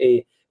get into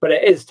A. But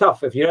it is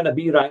tough if you're in a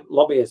B rank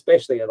lobby,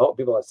 especially. A lot of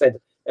people have said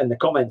in the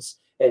comments,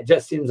 it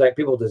just seems like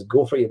people just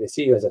go for you. They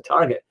see you as a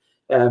target,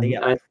 and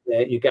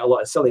you get a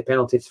lot of silly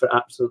penalties for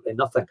absolutely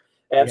nothing.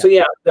 So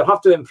they'll have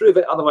to improve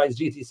it. Otherwise,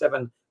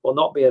 GT7 will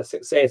not be a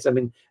success. I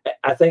mean,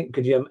 I think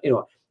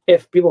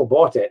if people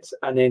bought it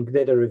and then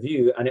did a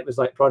review and it was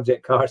like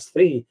Project Cars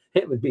 3,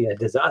 it would be a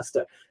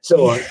disaster.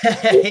 So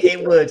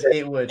it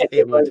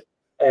would.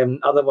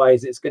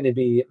 Otherwise, it's going to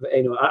be.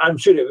 I'm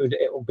sure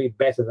it will be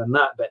better than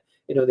that, but.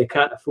 They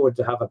can't afford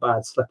to have a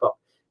bad slip up,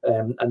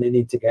 and they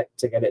need to get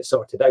it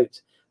sorted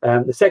out.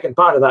 The second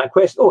part of that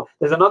question. Oh,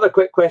 there's another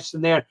quick question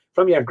there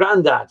from your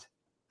granddad.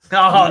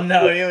 Oh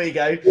no! Here we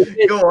go.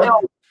 Go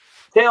on.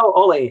 Tell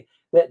Ollie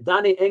that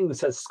Danny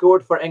Ings has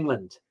scored for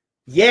England.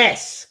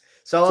 Yes.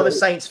 So I'm a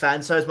Saints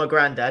fan. So is my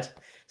granddad.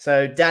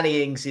 So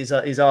Danny Ings is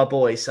our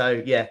boy.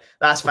 So yeah,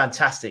 that's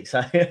fantastic.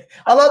 So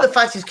I like the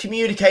fact he's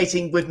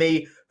communicating with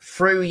me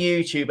through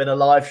YouTube and a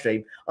live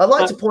stream. I'd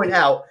like to point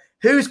out.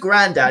 Whose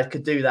granddad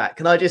could do that?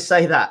 Can I just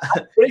say that?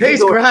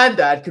 Whose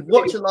granddad could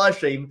watch a live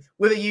stream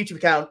with a YouTube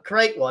account,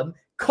 create one,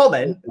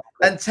 comment,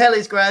 and tell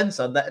his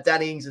grandson that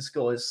Danny Ings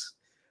scores?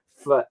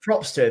 But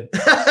props to him.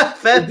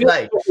 Fair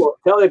play.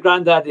 Tell the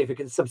granddaddy if you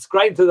can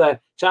subscribe to the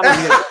channel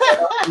here,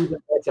 even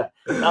better.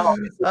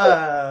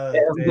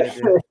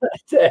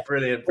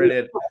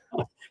 Brilliant.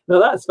 No,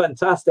 that's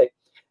fantastic.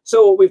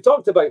 So we've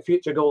talked about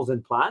future goals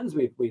and plans.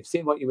 We've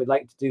seen what you would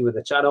like to do with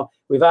the channel.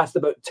 We've asked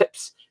about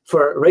tips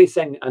for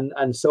racing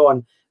and so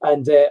on,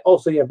 and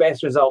also your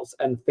best results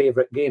and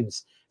favourite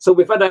games. So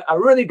we've had a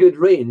really good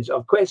range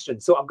of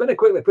questions. So I'm going to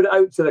quickly put it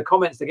out to the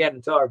comments again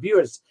to our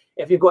viewers.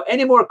 If you've got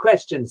any more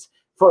questions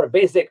for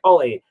Basic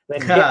Ollie,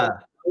 then get them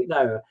right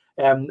now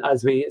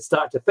as we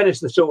start to finish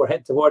the show or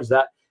head towards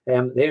that.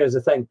 There's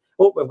the thing.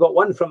 Oh, we've got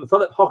one from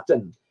Philip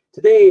Houghton.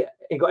 Today,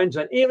 he got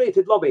into an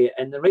A-rated lobby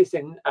in the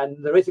racing,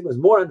 and the racing was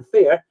more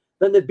unfair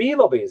than the B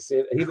lobbies.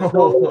 He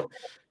was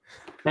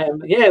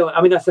yeah,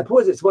 I mean, I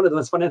suppose it's one of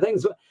those funny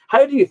things.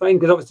 How do you find?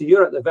 Because obviously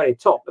you're at the very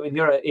top. I mean,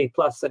 you're at A+,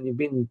 and you've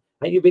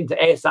been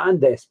to S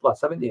and S+,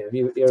 haven't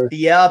you?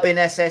 Yeah, I've been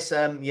SS.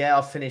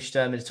 I've finished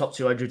in the top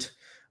 200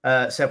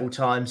 several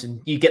times,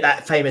 and you get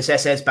that famous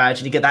SS badge,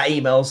 and you get that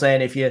email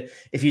saying if you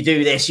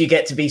do this, you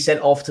get to be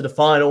sent off to the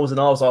finals. And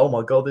I was like, oh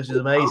my god, this is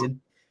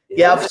amazing.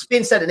 Yeah, I've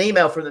been sent an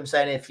email from them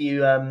saying if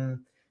you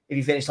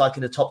finish like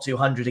in the top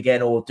 200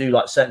 again, or do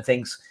like certain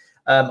things.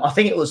 I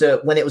think it was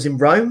when it was in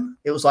Rome.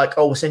 It was like,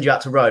 oh, we'll send you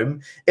out to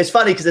Rome. It's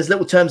funny because there's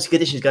little terms and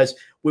conditions. It goes,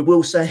 we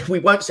won't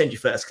send you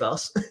first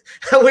class.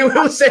 We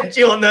will send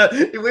you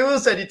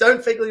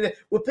Don't think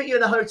we'll put you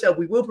in a hotel.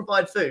 We will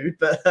provide food,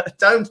 but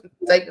don't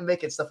take the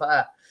mick and stuff like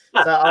that.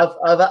 So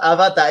I've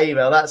had that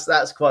email.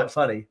 That's quite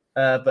funny.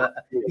 But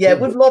yeah,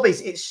 with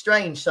lobbies, it's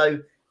strange. So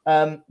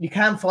you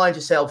can find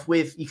yourself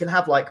you can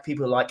have like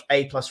people like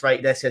A+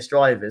 rated SS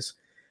drivers,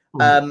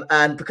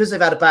 and because they've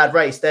had a bad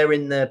race, they're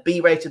in the B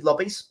rated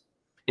lobbies.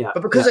 Yeah,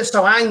 but because they're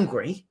so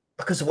angry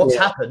because of what's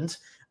happened,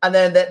 and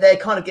then they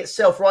kind of get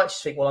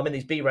self-righteous, think, well, I'm in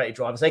these B-rated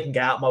drivers, they can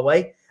get out of my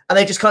way, and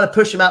they just kind of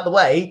push them out the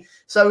way.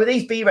 So with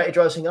these B-rated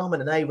drivers think, oh, I'm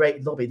in an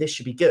A-rated lobby, this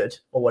should be good,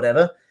 or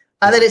whatever,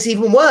 and then it's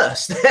even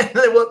worse than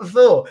it was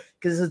before,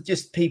 because there's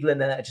just people in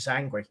there that are just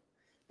angry.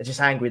 They're just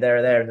angry they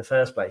were there in the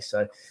first place.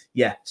 So,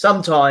 yeah,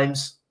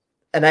 sometimes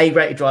an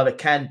A-rated driver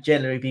can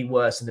generally be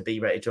worse than the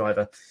B-rated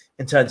driver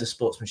in terms of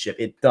sportsmanship.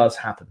 It does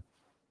happen.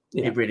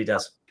 Yeah. It really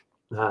does.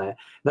 Now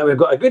we've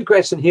got a good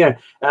question here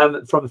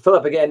from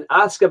Philip again.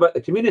 Ask about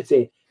the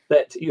community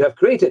that you have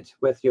created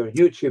with your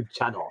YouTube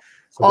channel.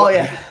 So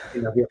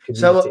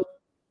so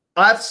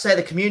I have to say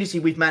the community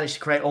we've managed to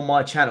create on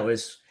my channel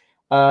is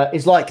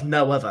like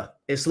no other.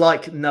 It's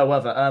like no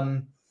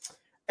other.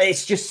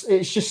 It's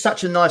just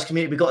such a nice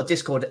community. We've got a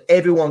Discord.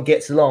 Everyone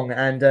gets along,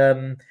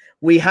 and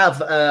we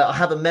have I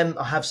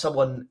have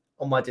someone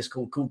on my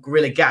Discord called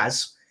Gorilla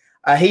Gaz.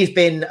 He's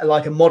been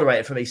like a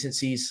moderator for me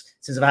since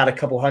I've had a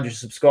couple hundred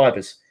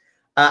subscribers.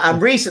 And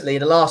recently,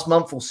 in the last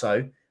month or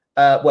so,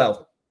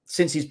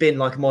 since he's been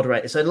like a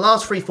moderator, so in the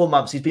last 3-4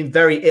 months, he's been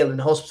very ill in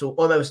hospital,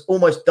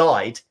 almost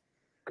died.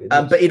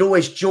 But he'd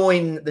always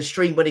join the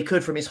stream when he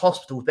could from his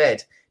hospital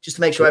bed, just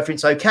to make sure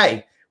everything's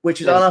okay,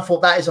 and I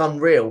thought that is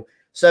unreal.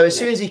 So as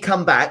soon as he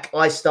come back,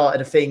 I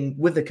started a thing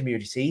with the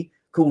community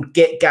called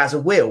Get Gaz a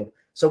Wheel.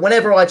 So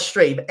whenever I'd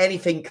stream,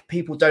 anything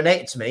people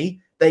donated to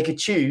me, they could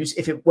choose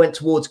if it went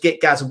towards Get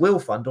Gaz a Wheel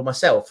Fund or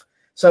myself.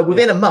 So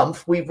within a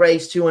month, we've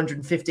raised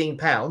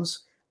 £215.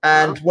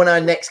 And when I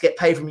next get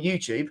paid from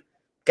YouTube,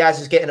 Gaz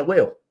is getting a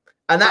wheel.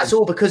 And that's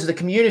all because of the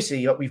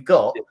community that we've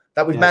got,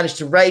 that we've managed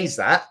to raise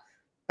that.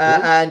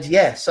 And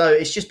so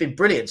it's just been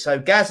brilliant. So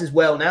Gaz is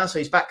well now, so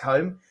he's back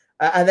home.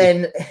 And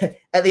then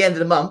at the end of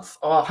the month,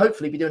 I'll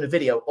hopefully be doing a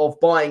video of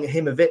buying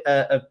him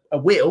a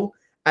wheel.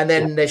 And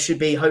then there should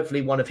be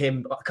hopefully one of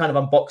him kind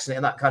of unboxing it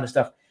and that kind of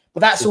stuff.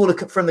 But that's all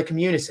from the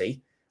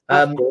community.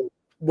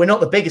 We're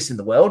not the biggest in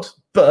the world,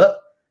 but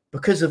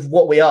because of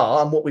what we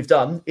are and what we've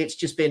done, it's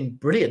just been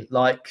brilliant.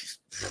 Like,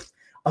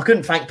 I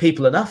couldn't thank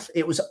people enough.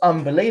 It was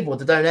unbelievable,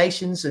 the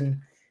donations. And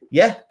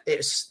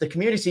it's the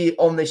community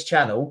on this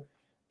channel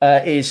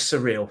is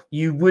surreal.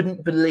 You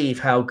wouldn't believe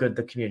how good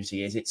the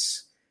community is.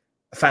 It's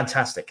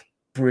fantastic.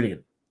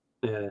 Brilliant.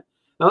 Yeah.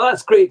 No,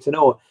 that's great to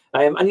know.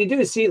 And you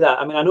do see that.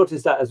 I mean, I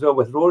noticed that as well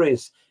with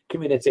Rory's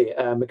community,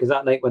 because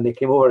that night when they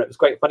came over, it was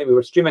quite funny. We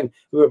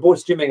were both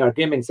streaming our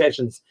gaming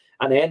sessions,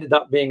 and I ended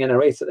up being in a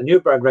race at the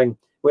Nürburgring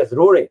with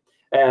Rory.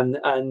 And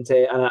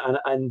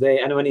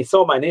when he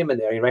saw my name in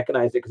there, he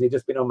recognized it because he'd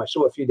just been on my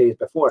show a few days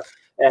before.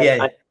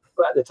 And at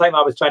the time,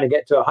 I was trying to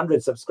get to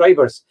 100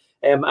 subscribers,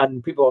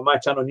 and people on my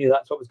channel knew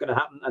that's what was going to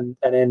happen. And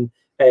then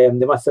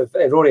they must have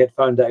Rory had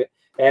found out.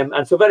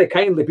 And so very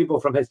kindly, people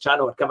from his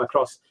channel had come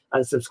across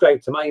and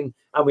subscribed to mine,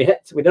 and we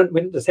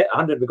didn't just hit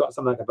 100. We got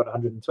something like about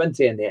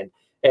 120 in the end.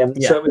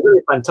 So it was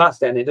really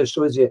fantastic, and it just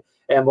shows you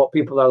what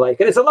people are like.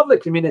 And it's a lovely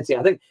community.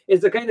 I think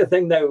it's the kind of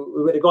thing now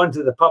we would have gone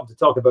to the pub to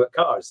talk about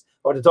cars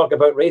or to talk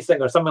about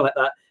racing or something like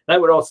that. Now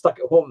we're all stuck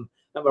at home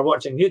and we're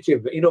watching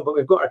YouTube, but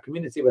we've got our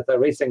community with our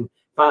racing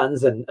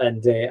fans and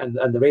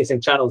the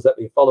racing channels that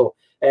we follow.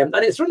 And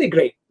it's really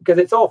great because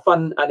it's all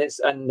fun,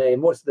 and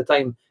most of the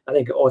time I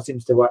think it all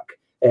seems to work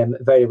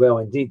very well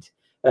indeed.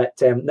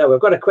 Now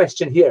we've got a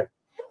question here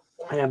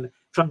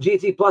from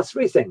GT Plus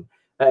Racing.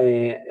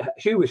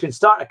 Hugh, we should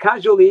start a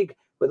casual league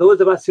with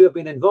those of us who have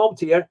been involved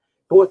here,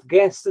 both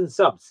guests and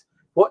subs.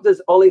 What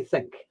does Ollie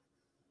think?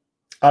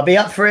 I'll be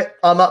up for it.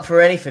 I'm up for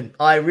anything.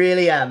 I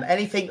really am.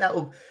 Anything that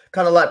will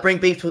kind of like bring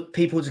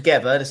people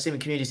together, the sim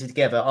community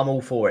together, I'm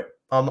all for it.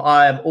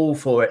 I am all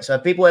for it. So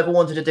if people ever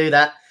wanted to do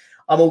that,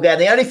 I'm all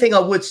getting. The only thing I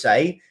would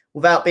say,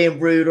 without being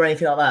rude or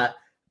anything like that,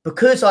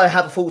 because I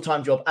have a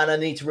full-time job and I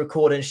need to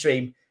record and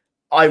stream,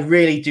 I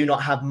really do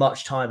not have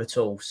much time at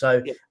all.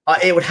 So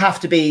it would have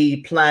to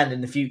be planned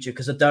in the future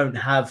because I don't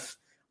have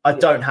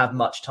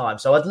much time.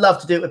 So I'd love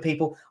to do it with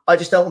people. I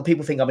just don't want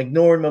people to think I'm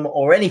ignoring them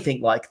or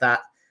anything like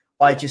that.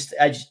 I just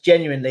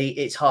genuinely,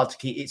 it's hard to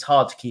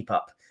keep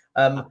up.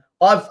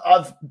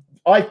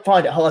 I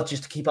find it hard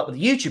just to keep up with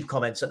the YouTube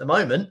comments at the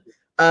moment.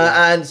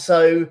 And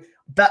so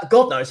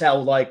God knows how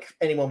like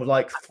anyone with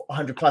like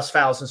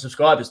 100,000+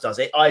 subscribers does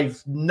it.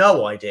 I've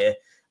no idea.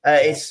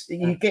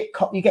 You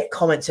get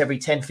comments every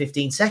 10,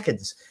 15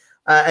 seconds.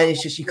 And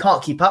it's just, you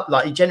can't keep up.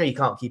 Like you generally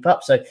can't keep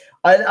up. So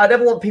I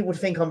never want people to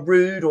think I'm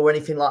rude or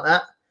anything like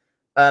that.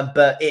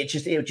 But it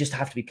would just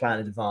have to be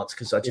planned in advance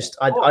because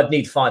I'd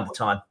need to find the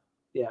time.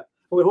 Yeah.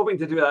 Well, we're hoping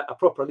to do a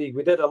proper league.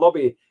 We did a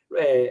lobby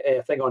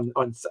thing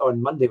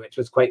on Monday, which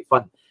was quite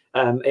fun.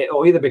 It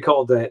will either be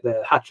called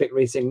the Hat Trick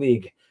Racing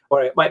League,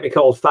 or it might be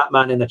called Fat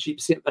Man in a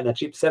Cheap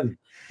Sim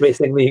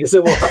Racing League.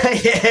 So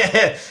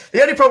yeah.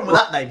 The only problem with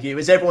that name, Hugh,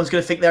 is everyone's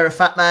going to think they're a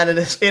fat man in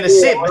a sim.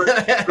 I want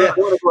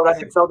to go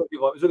around and tell the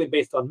people it was really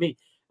based on me.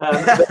 But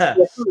it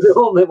was the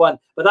only one,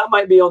 but that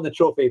might be on the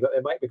trophy. But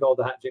it might be called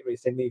the Hat Trick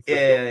Racing League.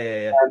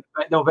 Yeah.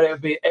 But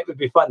it would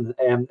be fun.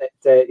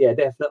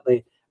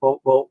 Definitely.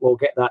 We'll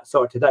get that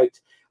sorted out.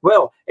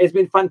 Well, it's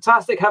been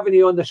fantastic having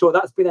you on the show.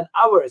 That's been an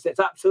hour. It's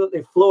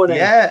absolutely flown in.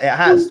 Yeah, it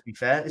has. To be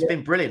fair, it's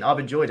been brilliant. I've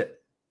enjoyed it.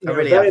 You're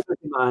a very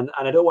busy man,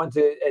 and I don't want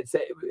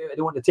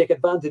to take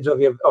advantage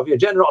of your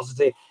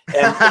generosity.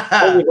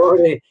 You've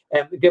already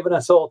given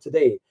us all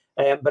today.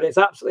 But it's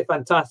absolutely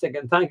fantastic,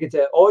 and thank you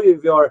to all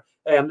of your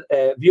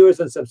viewers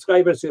and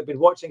subscribers who have been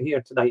watching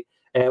here tonight.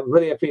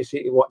 Really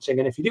appreciate you watching,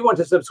 and if you do want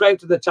to subscribe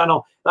to the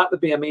channel, that would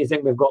be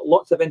amazing. We've got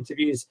lots of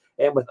interviews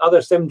with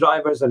other sim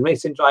drivers and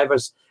racing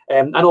drivers,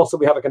 and also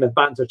we have a kind of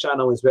banter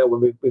channel as well,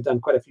 where we've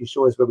done quite a few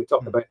shows where we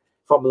talk about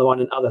Formula One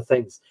and other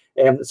things.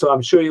 So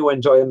I'm sure you'll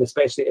enjoy them,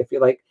 especially if you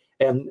like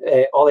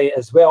Ollie,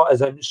 as well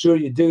as I'm sure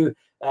you do.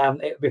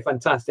 It would be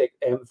fantastic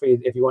for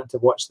you if you want to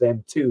watch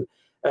them too.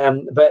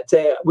 But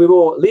we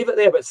will leave it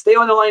there. But stay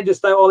on the line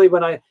just now, Ollie.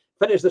 When I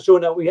finish the show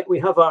now, we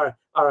have our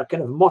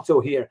kind of motto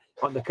here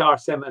on the Car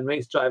Sim and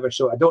Race Driver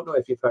Show. I don't know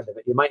if you've heard of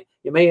it.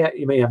 You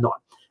may have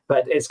not.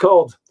 But it's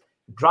called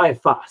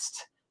 "Drive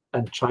Fast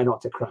and Try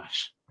Not to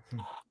Crash."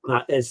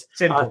 That is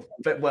simple,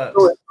 but works.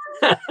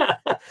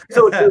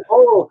 So to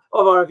all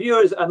of our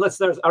viewers and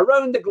listeners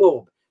around the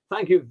globe,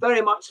 thank you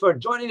very much for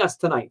joining us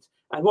tonight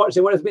and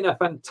watching what has been a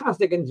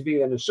fantastic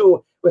interview and a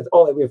show with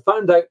Ollie. We've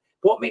found out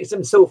what makes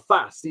him so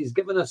fast. He's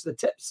given us the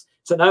tips.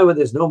 So now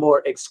there's no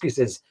more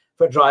excuses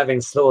for driving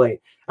slowly.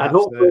 And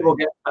hopefully we'll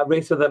get a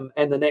race with him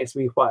in the next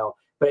wee while.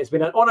 But it's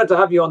been an honour to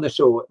have you on the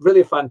show.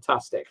 Really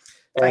fantastic.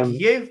 Thank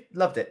you.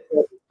 Loved it.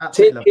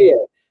 Take care.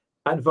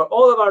 And for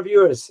all of our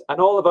viewers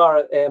and all of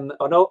our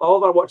all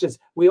of our watchers,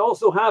 we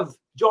also have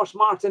Josh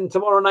Martin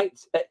tomorrow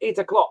night at 8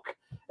 o'clock,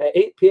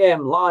 8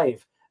 p.m.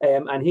 live.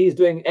 And he's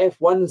doing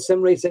F1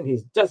 sim racing.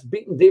 He's just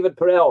beaten David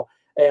Perel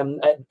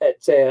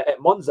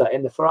at Monza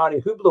in the Ferrari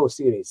Hublot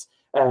series,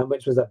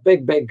 which was a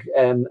big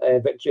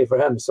victory for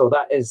him. So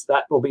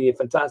that will be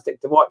fantastic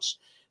to watch.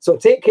 So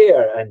take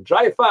care and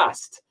drive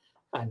fast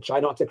and try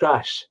not to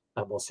crash.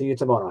 And we'll see you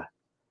tomorrow.